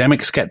 So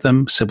academics get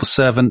them, civil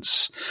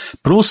servants,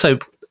 but also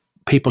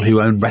people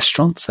who own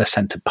restaurants. They're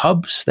sent to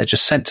pubs, they're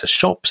just sent to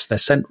shops, they're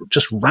sent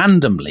just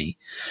randomly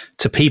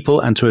to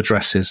people and to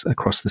addresses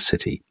across the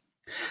city.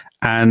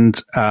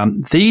 And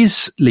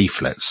these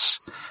leaflets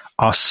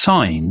are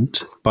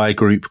signed by a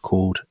group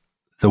called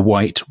the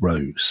White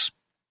Rose.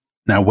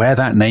 Now, where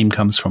that name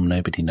comes from,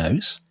 nobody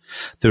knows.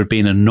 There had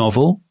been a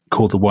novel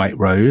called The White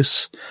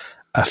Rose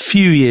a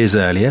few years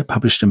earlier,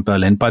 published in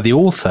Berlin by the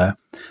author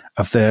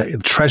of The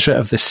Treasure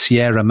of the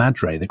Sierra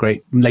Madre, the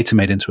great, later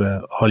made into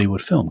a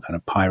Hollywood film, kind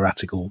of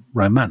piratical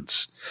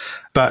romance.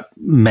 But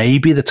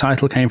maybe the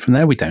title came from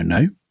there, we don't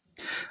know.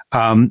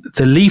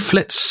 The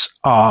leaflets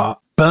are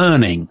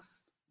burning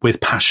with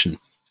passion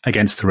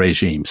against the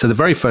regime. So the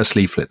very first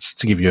leaflets,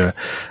 to give you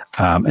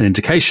an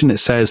indication, it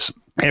says,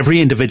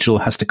 every individual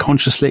has to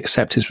consciously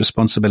accept his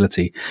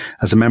responsibility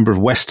as a member of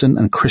Western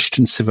and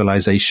Christian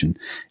civilization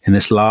in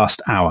this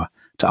last hour,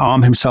 to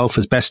arm himself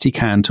as best he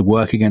can to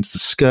work against the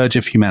scourge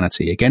of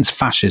humanity, against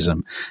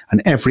fascism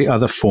and every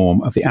other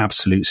form of the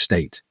absolute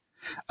state.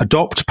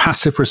 Adopt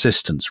passive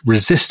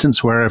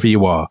resistance wherever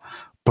you are.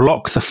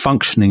 Block the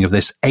functioning of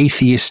this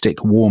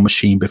atheistic war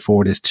machine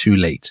before it is too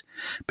late,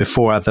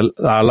 before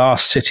our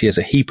last city is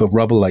a heap of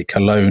rubble like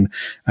Cologne,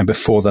 and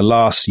before the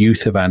last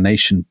youth of our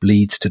nation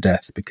bleeds to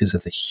death because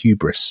of the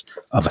hubris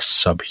of a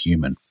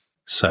subhuman.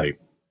 So,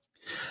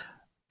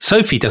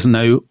 Sophie doesn't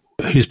know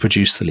who's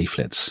produced the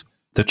leaflets.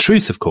 The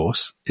truth, of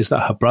course, is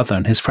that her brother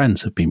and his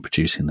friends have been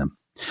producing them.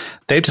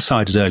 They've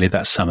decided earlier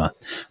that summer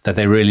that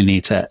they really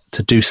need to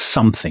do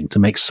something, to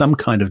make some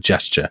kind of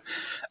gesture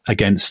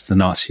against the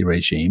Nazi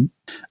regime.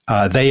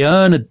 They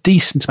earn a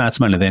decent amount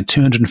of money. They earn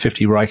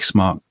 250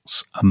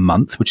 Reichsmarks a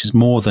month, which is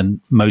more than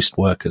most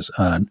workers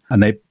earn.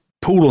 And they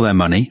pool all their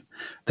money.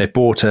 They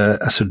bought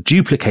a sort of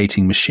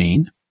duplicating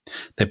machine.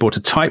 They bought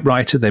a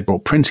typewriter. They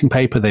bought printing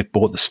paper. They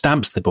bought the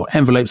stamps. They bought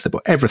envelopes. They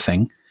bought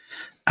everything.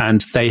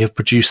 And they have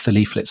produced the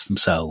leaflets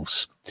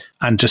themselves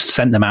and just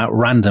sent them out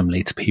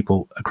randomly to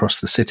people across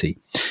the city.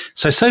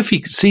 So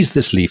Sophie sees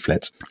this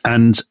leaflet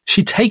and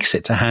she takes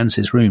it to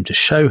Hans's room to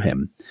show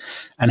him.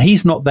 And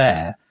he's not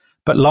there,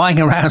 but lying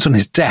around on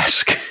his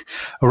desk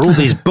are all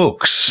these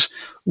books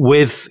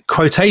with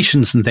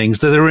quotations and things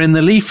that are in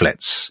the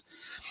leaflets.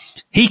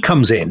 He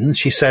comes in,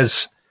 she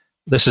says,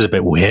 this is a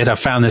bit weird. I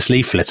found this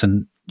leaflet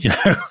and,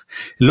 it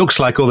looks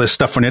like all this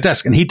stuff on your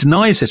desk. And he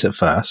denies it at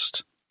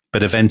first,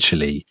 but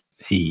eventually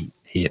he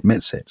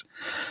admits it.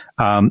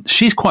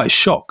 She's quite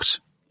shocked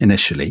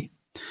initially.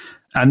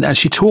 And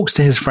she talks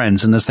to his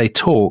friends, and as they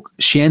talk,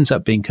 she ends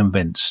up being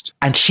convinced.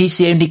 And she's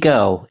the only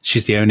girl.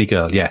 She's the only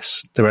girl,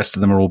 yes. The rest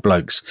of them are all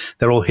blokes.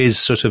 They're all his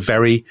sort of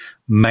very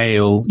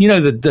male. You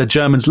know, the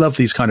Germans love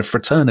these kind of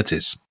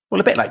fraternities. Well,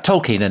 a bit like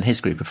Tolkien and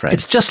his group of friends.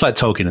 It's just like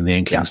Tolkien and the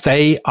Inklings. Yeah.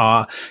 They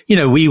are, you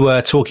know, we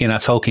were talking in our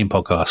Tolkien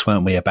podcast,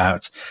 weren't we,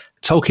 about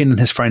Tolkien and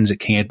his friends at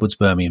King Edward's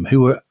Birmingham,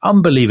 who were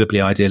unbelievably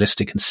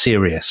idealistic and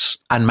serious.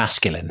 And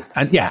masculine.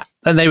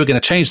 And they were going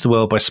to change the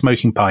world by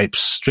smoking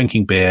pipes,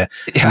 drinking beer,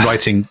 and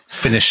writing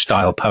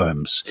Finnish-style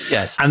poems.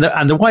 Yes.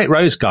 And the White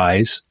Rose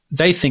guys,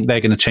 they think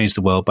they're going to change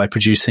the world by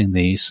producing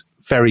these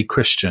very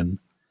Christian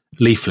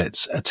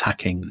leaflets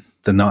attacking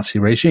the Nazi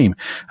regime.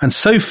 And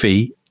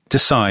Sophie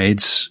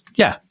decides,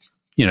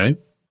 you know,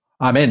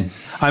 I'm in.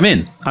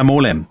 I'm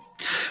all in.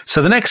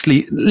 So the next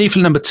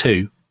leaflet number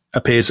 2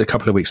 appears a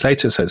couple of weeks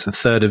later. So it's the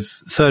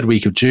third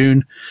week of June,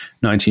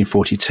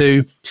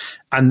 1942.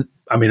 And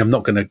I mean, I'm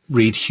not going to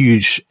read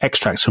huge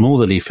extracts from all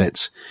the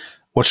leaflets.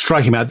 What's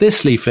striking about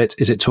this leaflet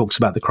is it talks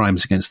about the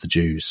crimes against the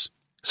Jews.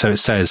 So it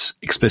says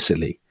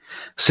explicitly,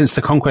 since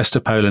the conquest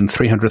of Poland,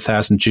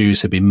 300,000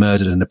 Jews have been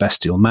murdered in a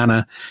bestial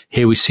manner.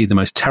 Here we see the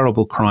most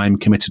terrible crime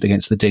committed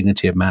against the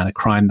dignity of man, a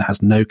crime that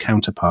has no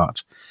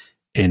counterpart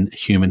in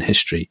human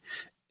history.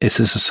 Is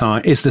this a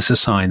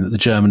sign that the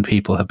German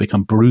people have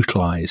become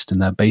brutalized in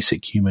their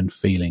basic human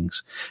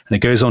feelings? And it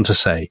goes on to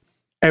say,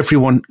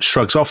 everyone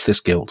shrugs off this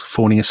guilt,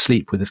 falling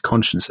asleep with his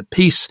conscience at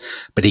peace,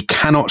 but he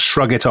cannot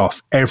shrug it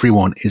off.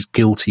 Everyone is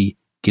guilty,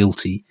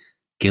 guilty,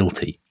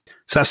 guilty.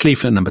 So that's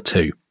leaflet number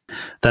 2.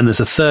 Then there's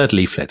a third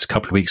leaflet a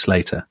couple of weeks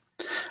later.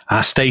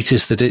 Our state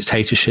is the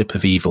dictatorship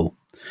of evil.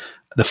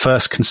 The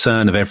first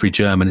concern of every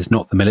German is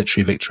not the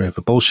military victory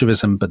over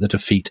Bolshevism, but the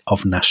defeat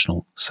of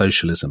National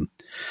Socialism.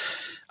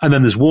 And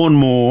then there's one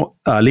more,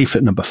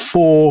 leaflet number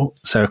 4,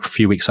 so a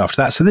few weeks after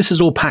that. So this is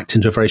all packed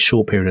into a very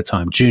short period of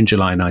time, June,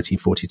 July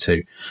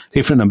 1942.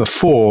 Leaflet number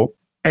 4,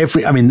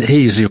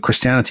 here's your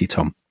Christianity,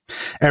 Tom.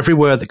 Every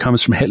word that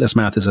comes from Hitler's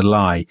mouth is a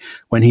lie.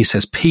 When he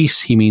says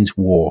peace, he means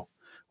war.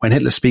 When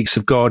Hitler speaks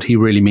of God, he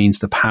really means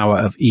the power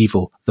of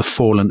evil, the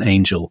fallen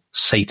angel,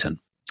 Satan.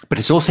 But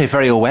it's also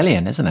very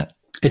Orwellian, isn't it?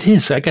 It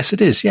is. I guess it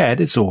is. Yeah, it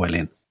is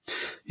Orwellian.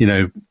 You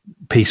know,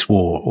 peace,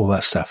 war, all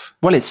that stuff.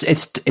 Well, it's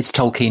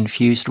Tolkien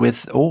fused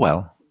with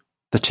Orwell,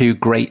 the two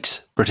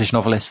great British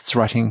novelists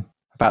writing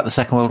about the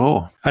Second World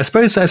War. I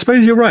suppose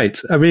you're right.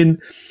 I mean,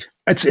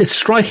 it's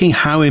striking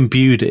how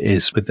imbued it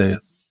is with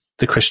the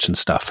Christian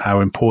stuff, how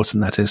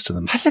important that is to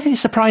them. I don't think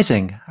it's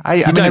surprising.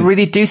 I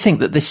really do think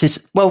that this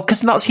is, well,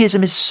 because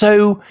Nazism is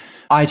so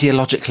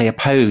ideologically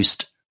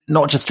opposed,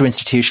 not just to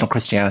institutional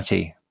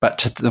Christianity, but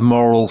to the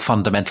moral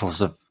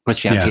fundamentals of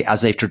Christianity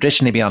as they've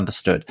traditionally been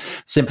understood.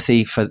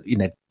 Sympathy for, you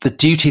know, the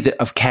duty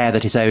of care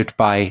that is owed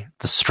by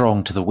the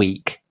strong to the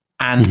weak,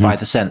 and by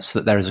the sense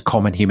that there is a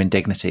common human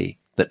dignity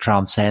that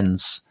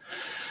transcends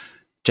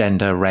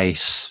gender,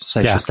 race,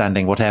 social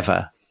standing,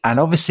 whatever.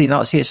 And obviously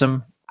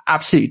Nazism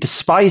absolutely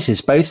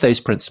despises both those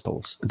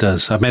principles. It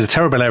does. I've made a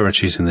terrible error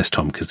choosing this,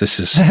 Tom, because this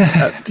is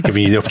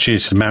giving you the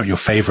opportunity to mount your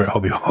favourite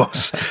hobby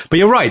horse. But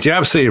you're right. You're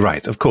absolutely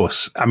right. Of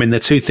course. I mean, the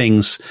two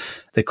things,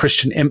 the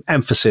Christian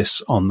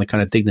emphasis on the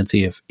kind of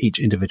dignity of each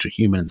individual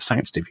human and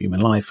sanctity of human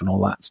life and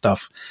all that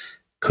stuff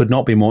could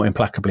not be more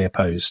implacably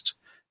opposed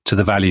to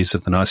the values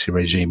of the Nazi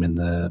regime in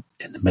the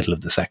middle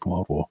of the Second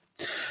World War.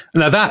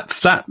 Now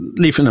that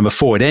leaflet number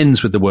 4, it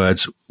ends with the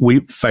words, we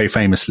very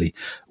famously,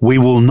 we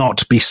will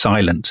not be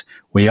silent.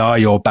 We are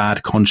your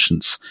bad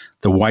conscience.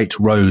 The White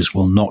Rose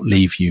will not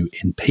leave you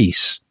in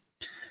peace.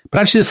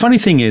 But actually the funny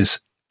thing is,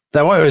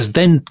 the White Rose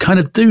then kind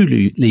of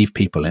do leave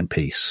people in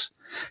peace,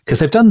 because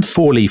they've done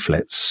 4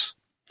 leaflets.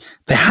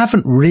 They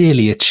haven't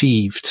really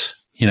achieved,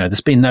 you know,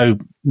 there's been no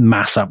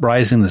mass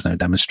uprising, there's no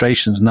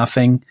demonstrations,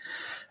 nothing.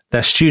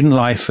 Their student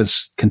life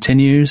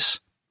continues.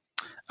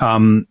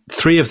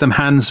 3 of them,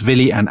 Hans,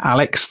 Willy, and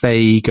Alex,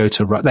 they're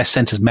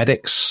sent as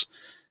medics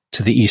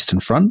to the Eastern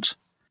Front.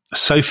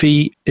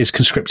 Sophie is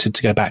conscripted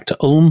to go back to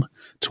Ulm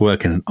to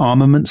work in an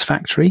armaments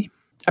factory.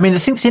 I mean, the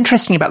thing that's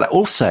interesting about that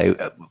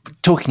also,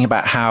 talking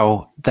about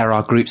how there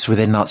are groups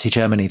within Nazi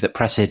Germany that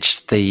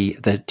presaged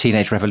the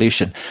teenage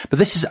revolution. But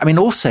this is, I mean,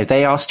 also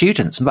they are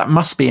students, and that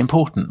must be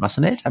important,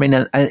 mustn't it? I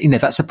mean, you know,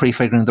 that's a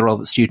prefiguring of the role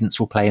that students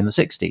will play in the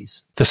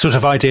 60s. The sort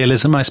of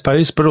idealism, I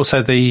suppose, but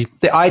also the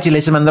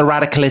idealism and the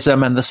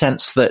radicalism and the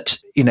sense that,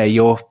 you know,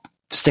 you're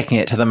sticking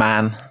it to the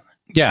man.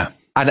 Yeah.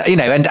 And, you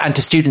know, and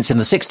to students in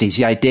the 60s,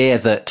 the idea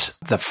that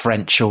the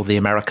French or the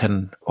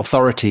American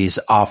authorities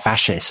are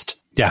fascist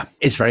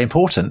is very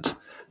important.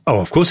 Oh,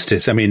 of course it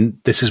is. I mean,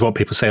 this is what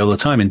people say all the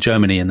time in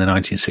Germany in the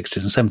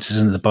 1960s and 70s,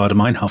 and the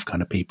Baader-Meinhof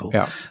kind of people.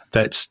 Yeah.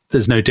 That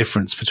there's no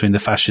difference between the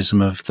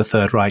fascism of the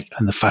Third Reich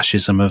and the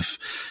fascism of,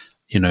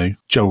 you know,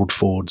 Gerald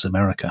Ford's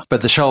America.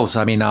 But the Scholls,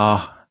 I mean,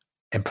 are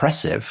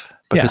impressive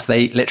because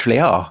they literally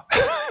are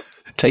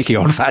taking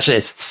on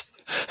fascists.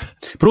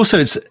 But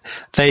also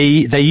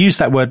they use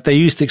that word, they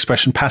use the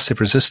expression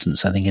passive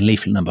resistance, I think, in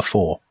leaflet number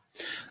 4,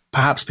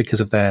 perhaps because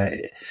of their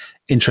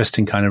interest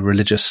in kind of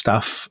religious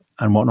stuff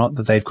and whatnot,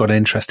 that they've got an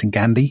interest in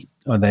Gandhi,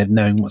 or they're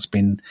knowing what's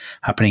been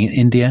happening in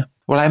India.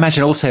 Well, I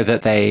imagine also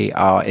that they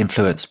are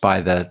influenced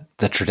by the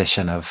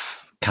tradition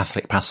of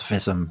Catholic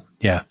pacifism.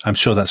 Yeah, I'm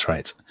sure that's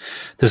right.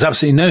 There's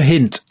absolutely no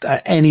hint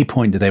at any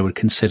point that they would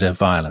consider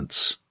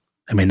violence.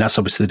 I mean, that's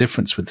obviously the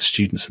difference with the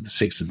students of the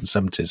 60s and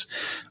 70s,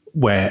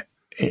 where,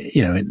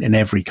 in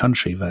every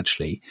country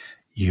virtually,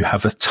 you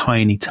have a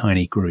tiny,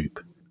 tiny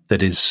group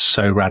that is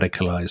so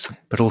radicalized.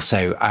 But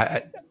also,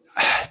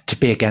 to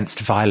be against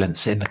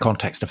violence in the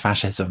context of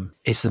fascism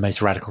is the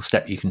most radical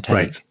step you can take.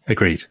 Right,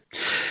 agreed.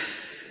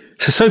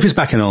 So Sophie's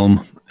back in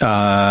Ulm.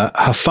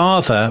 Her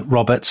father,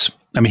 Robert,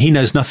 he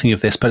knows nothing of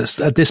this, but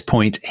at this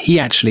point, he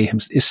actually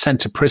is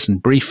sent to prison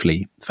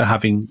briefly for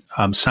having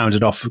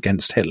sounded off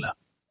against Hitler.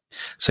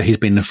 So he's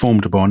been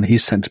informed upon,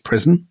 he's sent to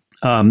prison.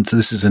 So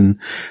this is in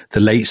the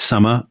late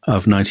summer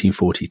of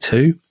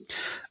 1942.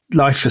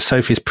 Life for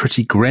Sophie is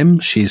pretty grim.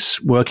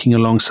 She's working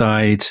in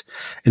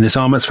this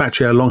armaments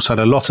factory alongside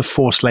a lot of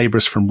forced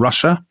laborers from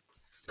Russia.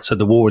 So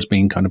the war is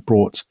being kind of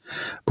brought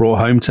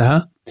home to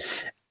her.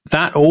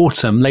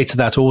 Later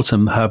that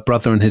autumn, her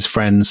brother and his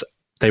friends,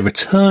 they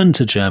return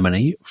to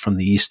Germany from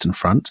the Eastern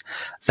Front.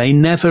 They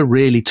never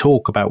really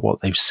talk about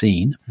what they've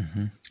seen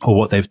or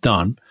what they've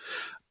done.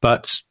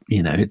 But,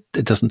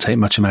 it doesn't take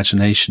much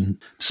imagination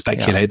to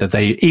speculate that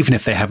even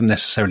if they haven't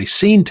necessarily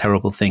seen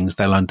terrible things,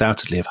 they'll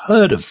undoubtedly have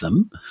heard of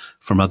them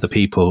from other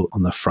people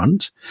on the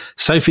front.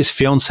 Sophie's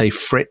fiancé,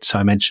 Fritz,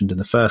 I mentioned in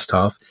the first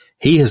half,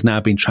 he has now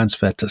been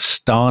transferred to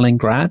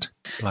Stalingrad.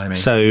 Blimey.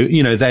 So,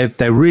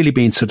 they're really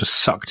being sort of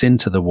sucked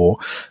into the war.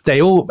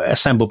 They all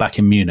assemble back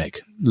in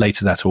Munich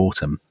later that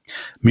autumn.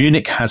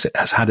 Munich has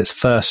had its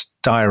first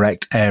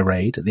direct air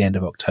raid at the end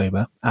of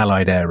October,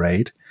 Allied air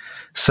raid.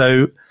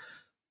 So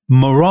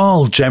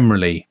morale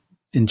generally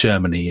in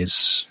Germany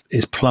is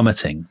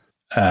plummeting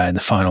in the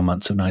final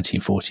months of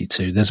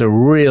 1942. There's a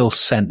real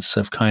sense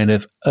of kind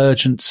of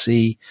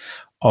urgency,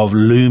 of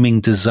looming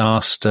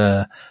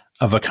disaster,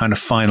 of a kind of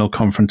final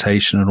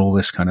confrontation and all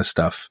this kind of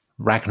stuff.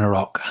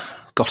 Ragnarok.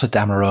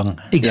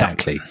 Gotterdammerung.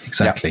 Exactly.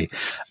 Yeah.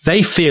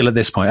 They feel at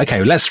this point,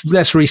 okay,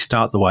 let's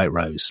restart the White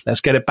Rose. Let's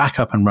get it back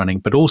up and running,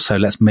 but also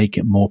let's make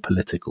it more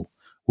political.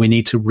 We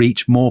need to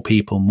reach more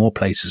people, more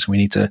places. We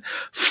need to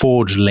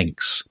forge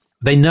links.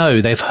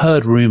 They've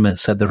heard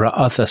rumors that there are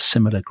other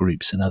similar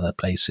groups in other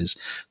places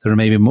that are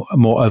maybe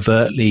more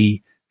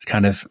overtly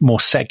kind of more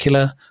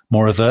secular,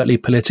 more overtly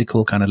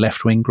political kind of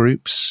left-wing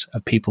groups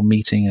of people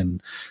meeting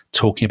and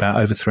talking about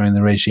overthrowing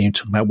the regime,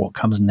 talking about what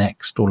comes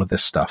next, all of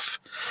this stuff.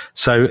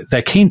 So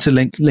they're keen to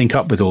link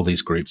up with all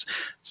these groups.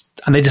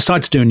 And they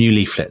decide to do a new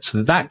leaflet.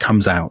 So that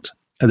comes out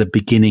at the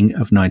beginning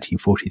of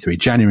 1943,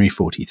 January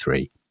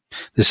 43.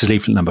 This is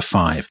leaflet number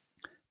 5.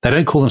 They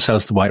don't call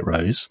themselves the White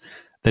Rose.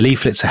 The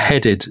leaflets are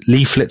headed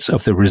Leaflets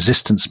of the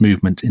Resistance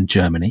Movement in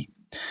Germany.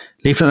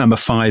 Leaflet number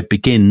 5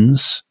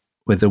 begins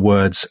with the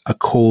words, a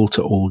call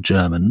to all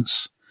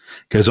Germans.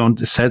 Goes on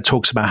to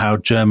talks about how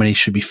Germany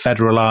should be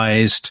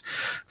federalized.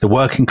 The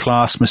working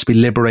class must be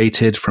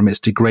liberated from its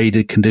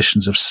degraded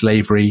conditions of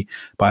slavery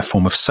by a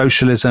form of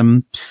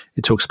socialism.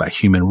 It talks about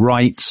human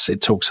rights.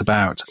 It talks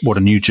about what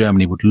a new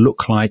Germany would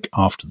look like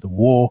after the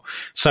war.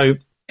 So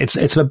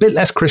it's a bit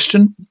less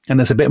Christian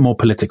and it's a bit more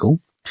political.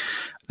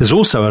 There's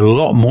also a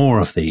lot more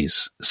of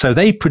these. So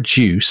they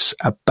produce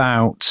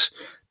about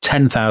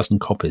 10,000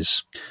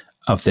 copies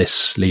of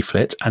this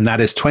leaflet, and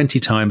that is 20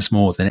 times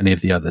more than any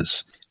of the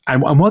others.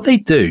 And what they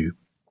do,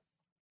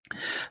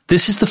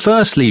 this is the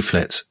first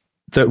leaflet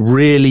that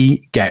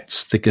really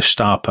gets the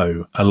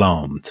Gestapo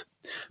alarmed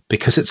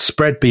because it's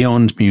spread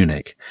beyond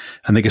Munich.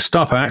 And the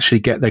Gestapo actually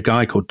get the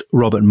guy called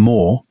Robert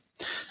Moore.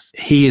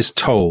 He is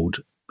told,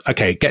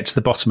 okay, get to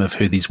the bottom of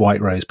who these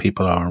White Rose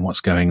people are and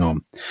what's going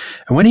on.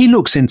 And when he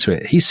looks into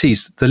it, he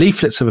sees the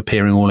leaflets are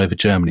appearing all over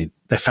Germany.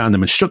 They found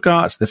them in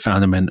Stuttgart, they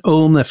found them in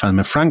Ulm, they found them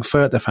in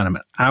Frankfurt, they found them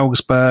in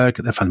Augsburg,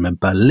 they found them in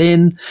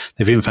Berlin,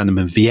 they've even found them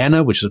in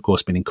Vienna, which has of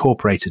course been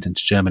incorporated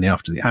into Germany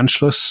after the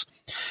Anschluss.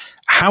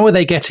 How are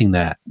they getting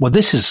there? Well,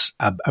 this is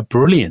a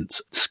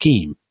brilliant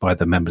scheme by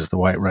the members of the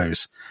White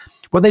Rose.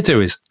 What they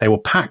do is they will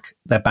pack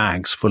their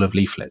bags full of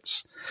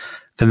leaflets.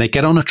 Then they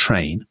get on a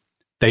train.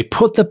 They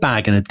put the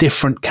bag in a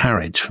different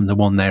carriage from the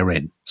one they're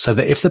in, so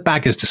that if the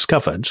bag is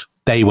discovered,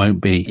 they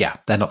won't be. Yeah,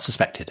 they're not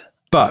suspected.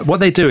 But what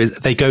they do is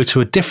they go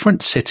to a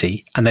different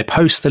city and they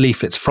post the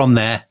leaflets from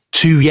there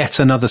to yet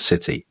another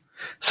city.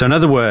 So in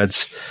other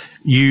words,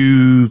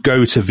 you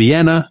go to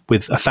Vienna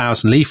with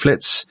 1,000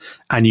 leaflets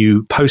and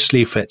you post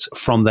leaflets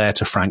from there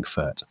to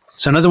Frankfurt.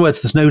 So in other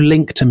words, there's no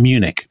link to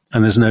Munich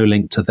and there's no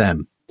link to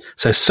them.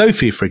 So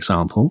Sophie, for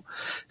example,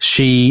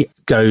 she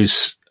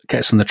gets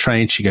on the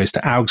train, she goes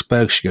to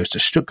Augsburg, she goes to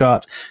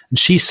Stuttgart, and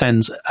she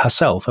sends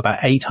herself about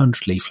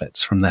 800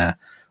 leaflets from there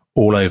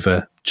all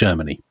over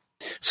Germany.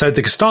 So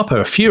the Gestapo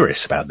are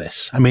furious about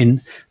this. I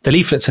mean, the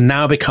leaflets are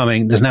now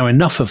there's now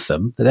enough of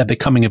them that they're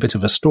becoming a bit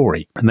of a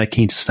story, and they're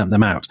keen to stamp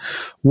them out.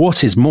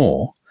 What is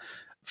more,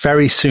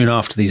 very soon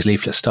after these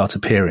leaflets start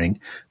appearing,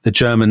 the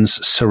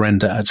Germans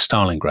surrender at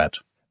Stalingrad.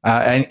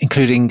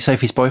 Including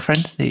Sophie's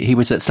boyfriend? He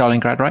was at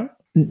Stalingrad, right?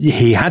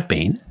 He had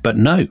been, but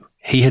no.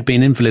 He had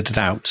been invalided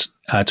out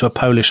to a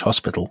Polish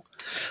hospital.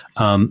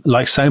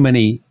 Like so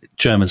many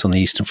Germans on the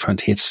Eastern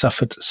Front, he had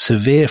suffered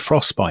severe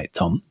frostbite,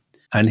 Tom,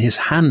 and his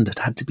hand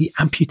had to be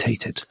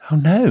amputated. Oh,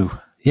 no.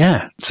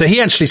 Yeah. So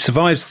he actually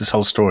survives this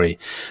whole story.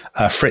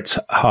 Fritz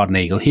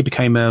Hardenegel. He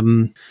became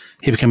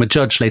a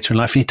judge later in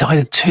life, and he died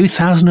in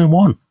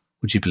 2001.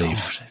 Would you believe?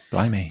 Oh,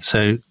 blimey.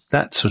 So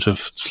that sort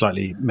of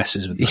slightly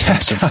messes with the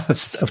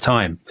sense of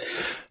time.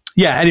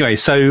 Yeah. Anyway,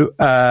 so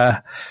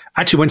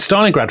actually, when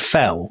Stalingrad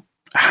fell,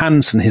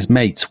 Hans and his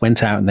mates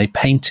went out and they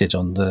painted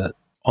on the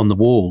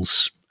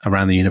walls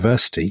around the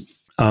university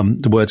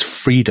the words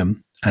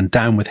 "freedom" and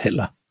 "down with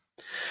Hitler."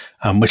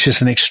 Which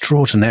is an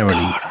extraordinarily...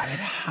 God, I mean,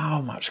 how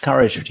much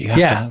courage would you have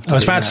to have? I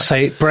was about to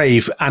say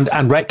brave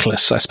and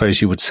reckless, I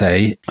suppose you would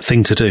say,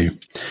 thing to do.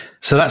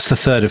 So that's the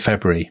 3rd of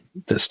February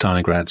that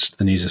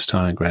the news of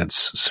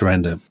Stalingrad's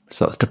surrender.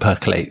 So that's to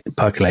percolate.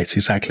 Percolates,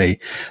 exactly.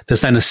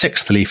 There's then a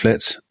 6th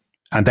leaflet,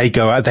 and they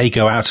go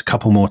out a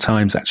couple more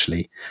times,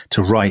 actually,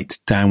 to write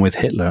 "down with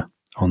Hitler"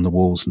 on the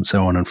walls and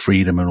so on, and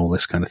freedom and all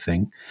this kind of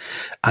thing.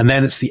 And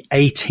then it's the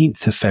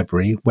 18th of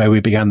February where we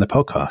began the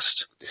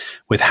podcast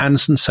with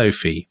Hans and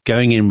Sophie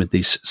going in with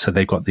these. So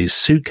they've got these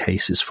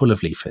suitcases full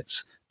of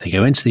leaflets. They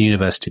go into the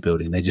university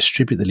building, they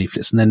distribute the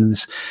leaflets, and then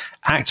this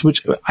act,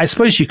 which I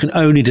suppose you can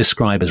only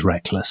describe as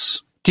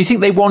reckless. Do you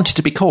think they wanted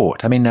to be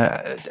caught? I mean,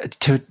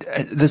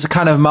 there's a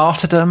kind of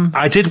martyrdom.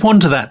 I did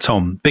wonder that,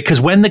 Tom, because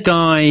when the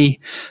guy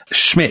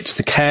Schmidt,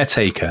 the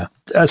caretaker,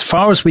 as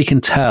far as we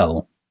can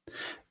tell,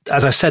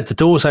 as I said, the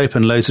doors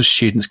opened, loads of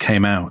students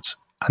came out,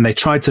 and they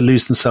tried to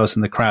lose themselves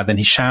in the crowd. Then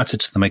he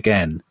shouted to them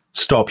again,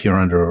 "Stop, you're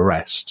under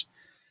arrest."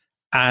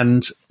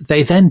 And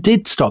they then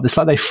did stop. It's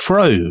like they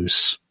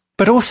froze.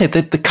 But also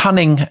the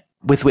cunning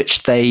with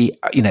which they're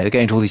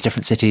going to all these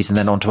different cities and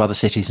then on to other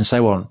cities and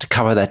so on to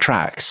cover their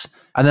tracks.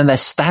 And then they're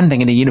standing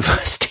in a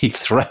university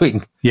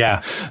throwing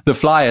the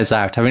flyers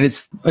out. I mean,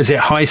 is it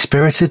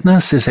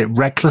high-spiritedness? Is it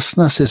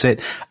recklessness? Is it,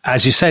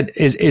 as you said,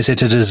 is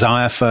it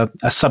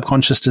a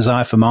subconscious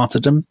desire for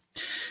martyrdom?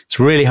 It's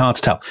really hard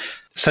to tell.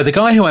 So the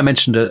guy who I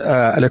mentioned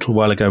a little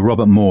while ago,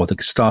 Robert Moore, the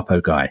Gestapo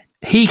guy,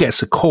 he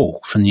gets a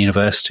call from the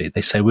university.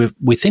 They say,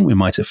 we think we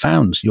might have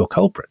found your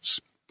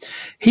culprits.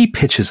 He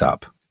pitches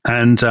up.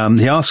 And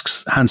he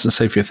asks Hans and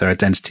Sophie if their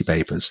identity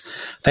papers.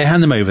 They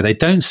hand them over. They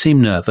don't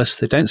seem nervous.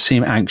 They don't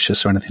seem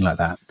anxious or anything like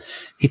that.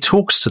 He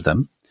talks to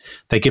them.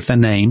 They give their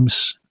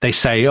names. They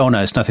say, "Oh,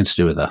 no, it's nothing to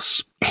do with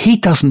us." He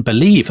doesn't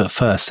believe at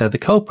first they're the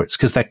culprits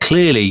because they're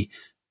clearly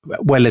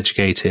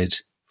well-educated,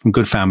 from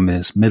good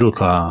families, middle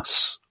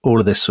class, all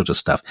of this sort of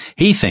stuff.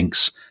 He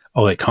thinks,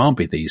 "Oh, it can't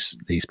be these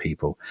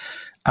people."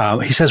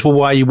 He says, "Well,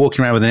 why are you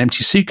walking around with an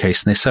empty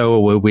suitcase?" And they say, "Oh,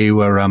 well, we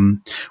were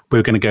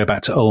going to go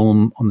back to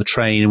Ulm on the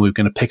train, and we were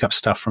going to pick up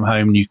stuff from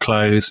home, new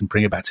clothes, and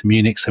bring it back to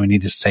Munich. So we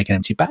needed to take an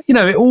empty bag."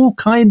 It all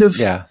kind of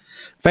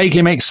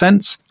vaguely makes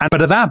sense.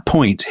 But at that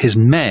point, his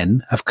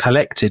men have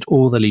collected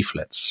all the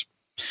leaflets,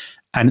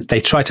 and they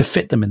try to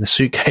fit them in the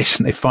suitcase,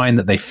 and they find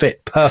that they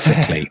fit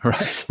perfectly,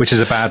 right, which is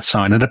a bad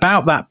sign. And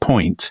about that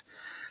point,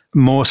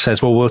 Moore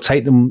says, "Well, we'll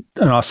take them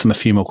and ask them a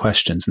few more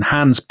questions." And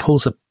Hans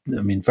pulls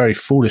very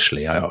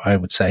foolishly, I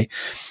would say,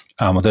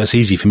 although it's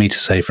easy for me to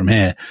say from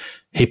here,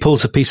 he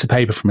pulls a piece of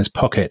paper from his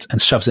pocket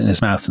and shoves it in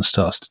his mouth and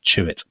starts to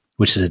chew it,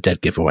 which is a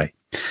dead giveaway.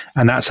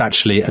 And that's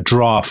actually a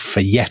draft for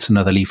yet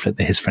another leaflet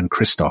that his friend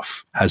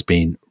Christoph has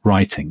been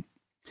writing.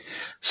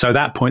 So at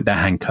that point, they're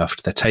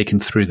handcuffed. They're taken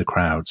through the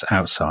crowds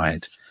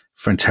outside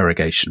for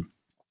interrogation.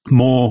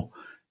 Moore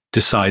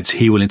decides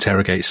he will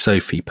interrogate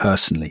Sophie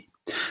personally.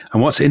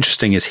 And what's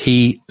interesting is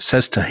he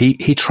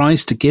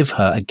tries to give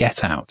her a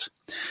get out.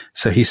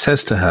 So he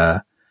says to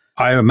her,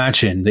 "I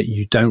imagine that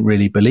you don't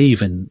really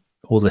believe in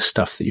all the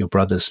stuff that your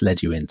brother's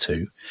led you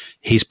into.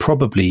 He's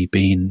probably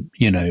been,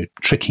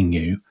 tricking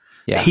you."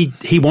 Yeah.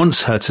 He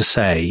wants her to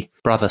say,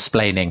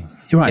 brother-splaining.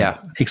 You're right. Yeah.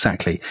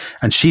 Exactly.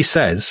 And she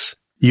says,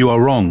 "You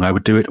are wrong. I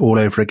would do it all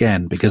over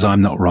again because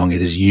I'm not wrong.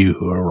 It is you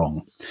who are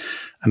wrong."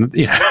 And,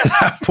 at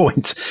that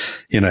point,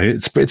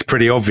 it's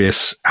pretty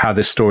obvious how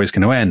this story is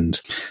going to end.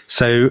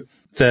 So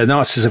the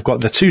Nazis have got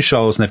the two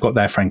Scholls and they've got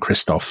their friend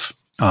Christoph,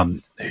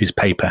 whose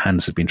paper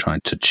Hans had been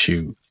trying to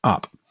chew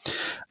up.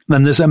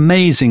 Then there's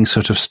amazing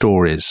sort of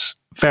stories,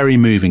 very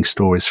moving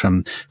stories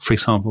from, for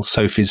example,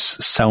 Sophie's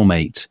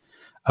cellmate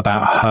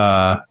about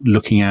her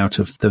looking out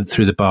of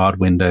through the barred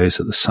windows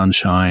at the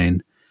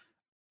sunshine,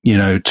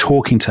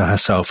 talking to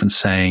herself and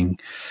saying,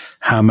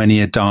 "How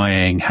many are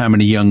dying? How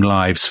many young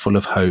lives full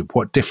of hope?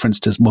 What difference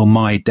will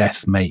my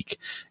death make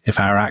if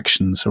our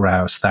actions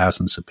arouse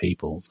thousands of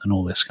people?" And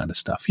all this kind of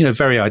stuff.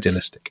 Very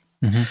idealistic.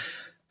 Mm-hmm.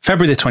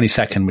 February the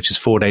 22nd, which is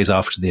 4 days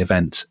after the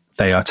event,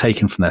 they are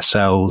taken from their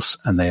cells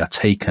and they are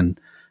taken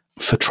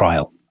for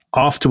trial.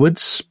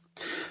 Afterwards,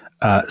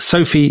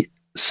 Sophie's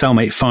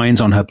cellmate finds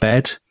on her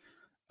bed,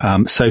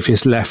 Sophie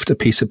has left a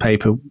piece of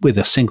paper with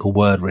a single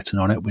word written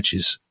on it, which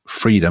is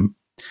freedom.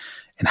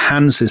 In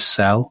Hans's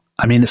cell,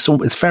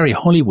 it's very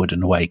Hollywood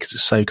in a way because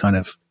it's so kind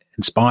of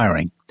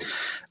inspiring.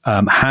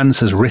 Hans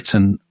has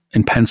written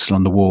in pencil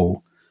on the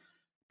wall,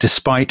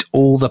 "Despite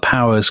all the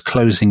powers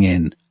closing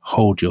in,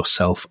 hold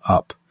yourself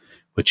up.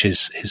 which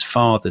is his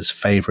father's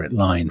favourite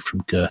line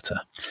from Goethe.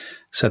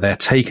 So they're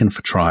taken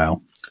for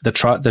trial.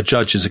 The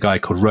judge is a guy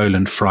called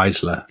Roland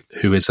Freisler,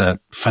 who is a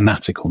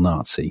fanatical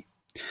Nazi,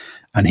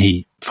 and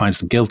he finds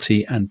them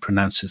guilty and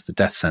pronounces the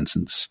death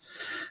sentence.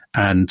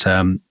 And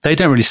they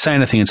don't really say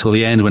anything until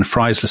the end when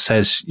Freisler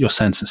says, "You're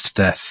sentenced to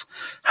death."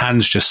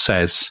 Hans just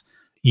says,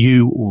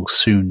 "You will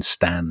soon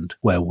stand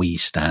where we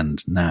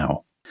stand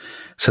now."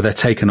 So they're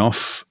taken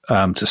off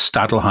to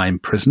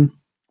Stadelheim prison,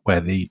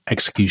 where the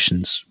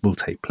executions will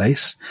take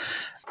place.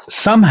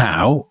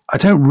 Somehow, I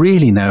don't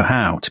really know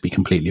how, to be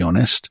completely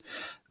honest,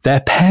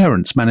 their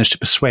parents managed to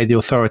persuade the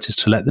authorities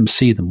to let them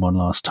see them one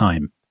last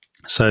time.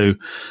 So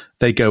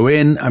they go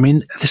in. I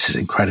mean, this is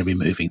incredibly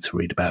moving to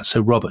read about.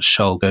 So Robert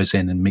Scholl goes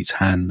in and meets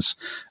Hans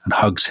and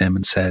hugs him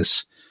and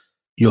says,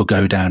 "You'll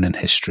go down in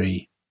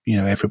history. You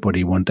know,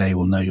 everybody one day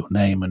will know your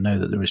name and know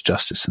that there is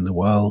justice in the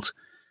world."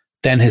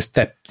 Then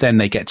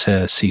they get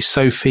to see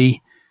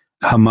Sophie.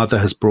 Her mother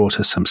has brought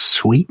her some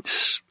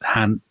sweets.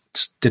 Hans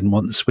didn't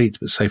want the sweets,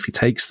 but Sophie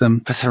takes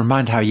them. Just to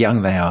remind how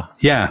young they are.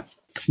 Yeah.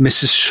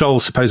 Mrs. Scholl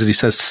supposedly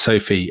says to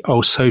Sophie,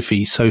 "Oh,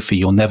 Sophie,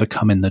 you'll never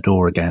come in the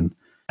door again."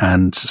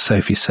 And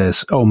Sophie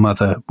says, "Oh,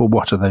 mother, but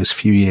what are those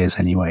few years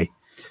anyway?"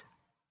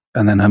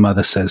 And then her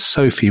mother says,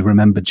 "Sophie,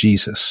 remember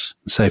Jesus?"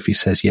 And Sophie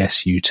says,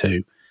 "Yes, you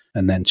too."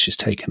 And then she's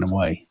taken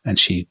away. And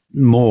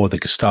the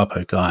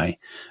Gestapo guy,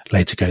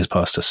 later goes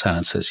past her cell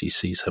and says he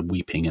sees her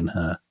weeping in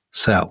her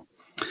cell.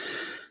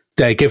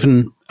 They're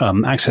given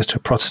access to a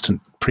Protestant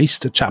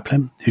priest, a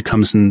chaplain, who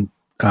comes and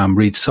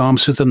reads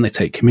psalms with them. They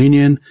take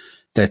communion.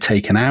 They're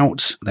taken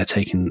out. They're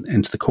taken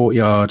into the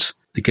courtyard.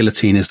 The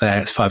guillotine is there.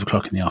 It's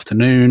 5:00 in the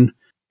afternoon.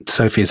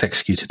 Sophie is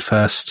executed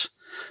first.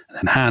 And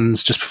then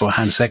Hans, just before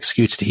Hans is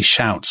executed, he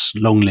shouts,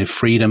 "Long live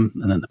freedom,"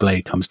 and then the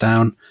blade comes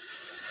down.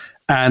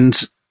 And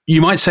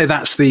you might say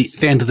that's the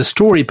end of the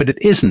story, but it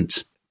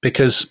isn't,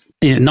 because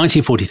in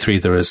 1943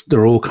 there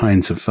are all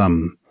kinds of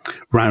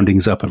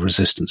roundings up of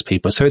resistance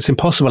people. So it's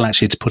impossible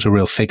actually to put a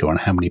real figure on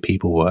how many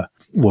people were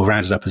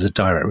rounded up as a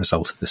direct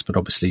result of this, but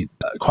obviously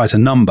quite a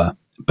number.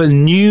 But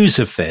news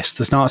of this,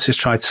 the Nazis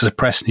tried to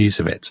suppress news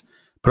of it.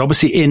 But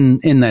obviously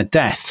in their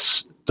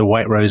deaths, the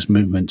White Rose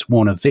movement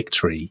won a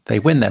victory. They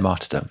win their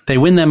martyrdom. They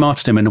win their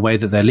martyrdom in a way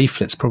that their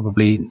leaflets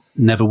probably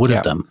never would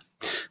have done.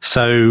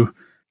 So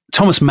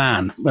Thomas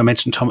Mann, I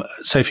mentioned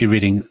Sophie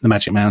reading The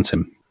Magic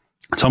Mountain.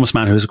 Thomas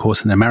Mann, who is, of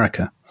course, in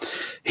America,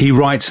 he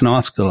writes an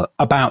article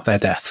about their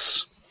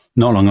deaths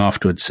not long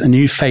afterwards. "A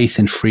new faith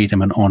in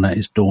freedom and honour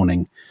is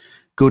dawning.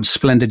 Good,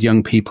 splendid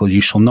young people,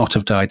 you shall not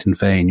have died in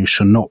vain. You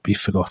shall not be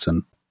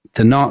forgotten.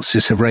 The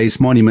Nazis have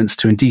raised monuments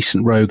to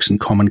indecent rogues and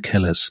common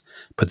killers,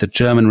 but the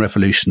German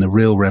Revolution, the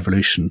real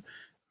revolution,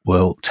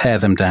 will tear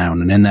them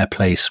down, and in their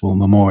place will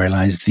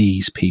memorialize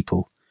these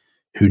people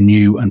who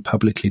knew and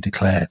publicly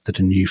declared that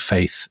a new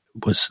faith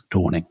was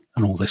dawning,"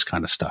 and all this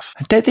kind of stuff.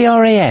 Did the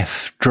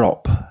RAF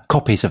drop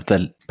copies of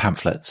the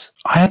pamphlets?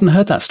 I hadn't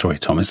heard that story,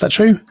 Tom. Is that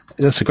true?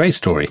 That's a great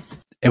story.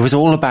 It was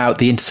all about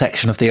the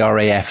intersection of the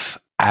RAF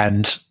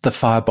and the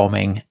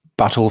firebombing,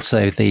 but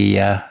also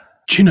the...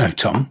 Do you know,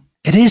 Tom?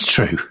 It is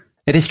true.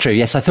 It is true.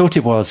 Yes, I thought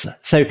it was.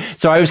 So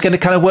I was going to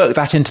kind of work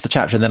that into the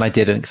chapter, and then I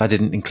didn't, because I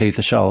didn't include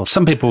the Scholls.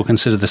 Some people will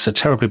consider this a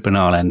terribly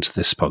banal end to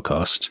this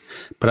podcast,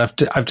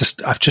 but I've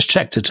just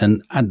checked it,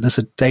 and there's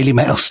a Daily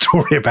Mail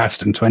story about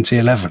it in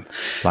 2011.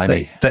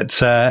 Blimey.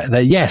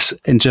 That yes,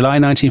 in July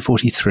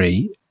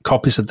 1943,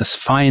 copies of this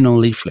final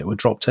leaflet were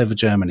dropped over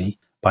Germany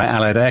by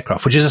Allied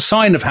aircraft, which is a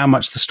sign of how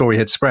much the story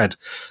had spread.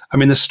 I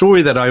mean, the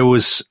story that I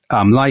always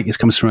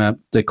comes from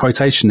the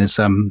quotation is.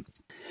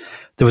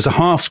 There was a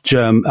half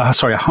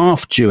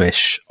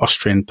Jewish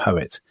Austrian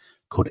poet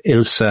called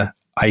Ilse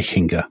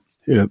Eichinger,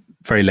 a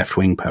very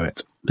left-wing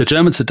poet. The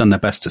Germans had done their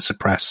best to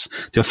suppress,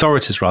 the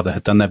authorities rather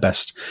had done their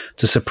best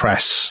to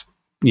suppress,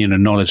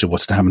 knowledge of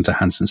what had happened to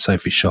Hans and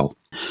Sophie Scholl.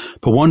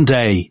 But one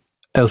day,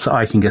 Ilse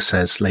Eichinger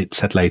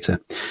said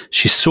later,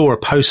 she saw a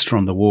poster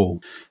on the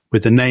wall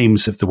with the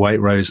names of the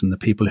White Rose and the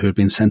people who had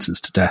been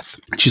sentenced to death.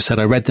 She said,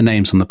 "I read the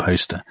names on the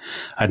poster.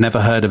 I'd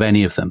never heard of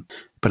any of them.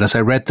 But as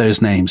I read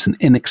those names, an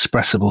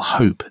inexpressible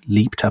hope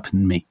leaped up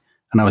in me,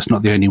 and I was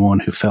not the only one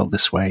who felt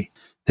this way.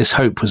 This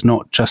hope was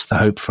not just the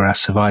hope for our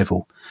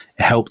survival.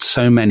 It helped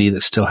so many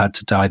that still had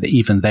to die that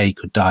even they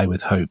could die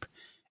with hope.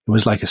 It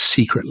was like a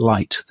secret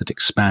light that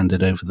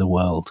expanded over the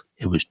world.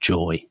 It was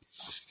joy."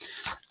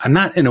 And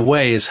that, in a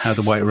way, is how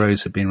the White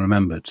Rose had been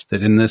remembered,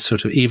 that in this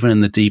sort of, even in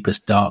the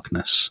deepest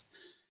darkness,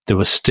 there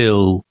was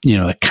still,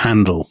 a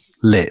candle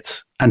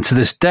lit. And to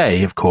this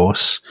day, of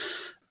course,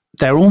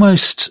 they're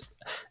almost,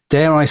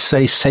 dare I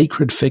say,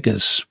 sacred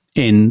figures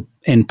in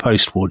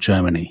post-war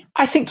Germany.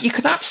 I think you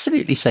can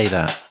absolutely say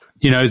that.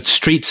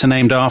 Streets are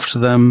named after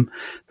them.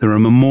 There are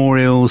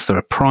memorials. There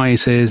are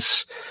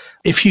prizes.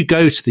 If you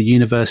go to the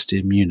University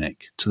of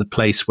Munich, to the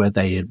place where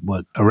they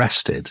were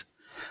arrested,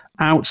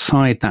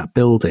 outside that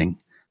building,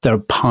 there are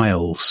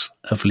piles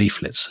of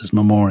leaflets as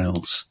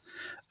memorials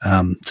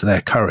to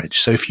their courage.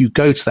 So if you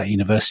go to that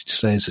university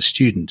today as a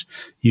student,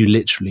 you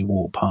literally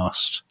walk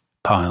past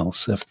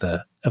piles of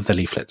the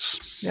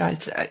leaflets. Yeah,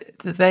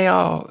 they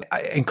are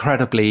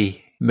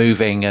incredibly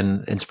moving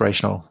and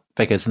inspirational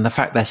figures. And the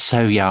fact they're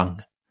so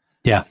young.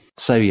 Yeah.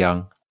 So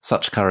young.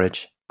 Such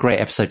courage. Great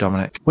episode,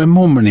 Dominic. We're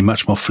normally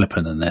much more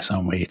flippant than this,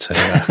 aren't we?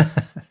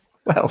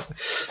 Well,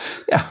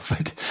 yeah,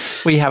 but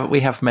we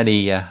have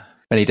many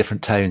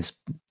different tones.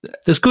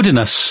 There's good in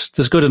us.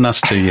 There's good in us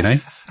too, you know.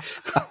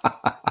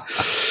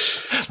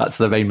 That's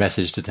the main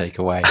message to take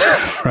away.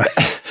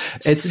 Right.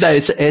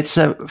 It's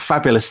a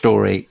fabulous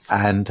story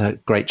and a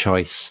great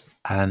choice.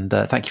 And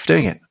thank you for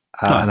doing it.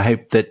 And I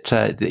hope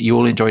that you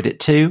all enjoyed it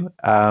too.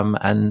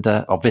 And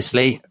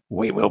obviously,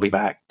 we will be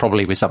back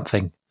probably with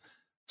something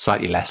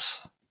slightly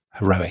less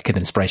heroic and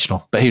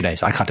inspirational. But who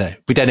knows? I can't know.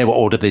 We don't know what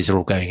order these are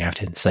all going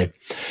out in. So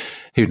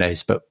who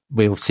knows? But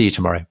we'll see you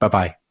tomorrow.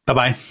 Bye-bye.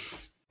 Bye-bye.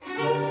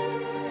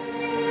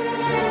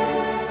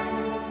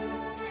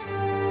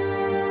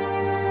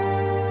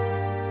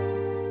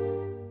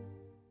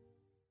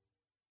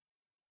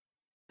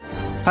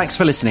 Thanks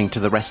for listening to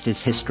The Rest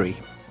is History.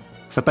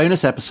 For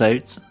bonus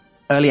episodes,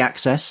 early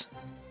access,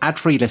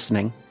 ad-free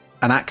listening,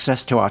 and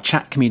access to our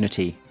chat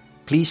community,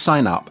 please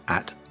sign up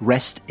at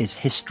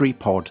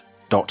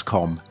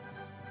restishistorypod.com.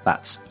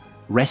 That's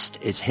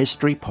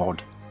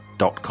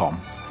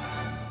restishistorypod.com.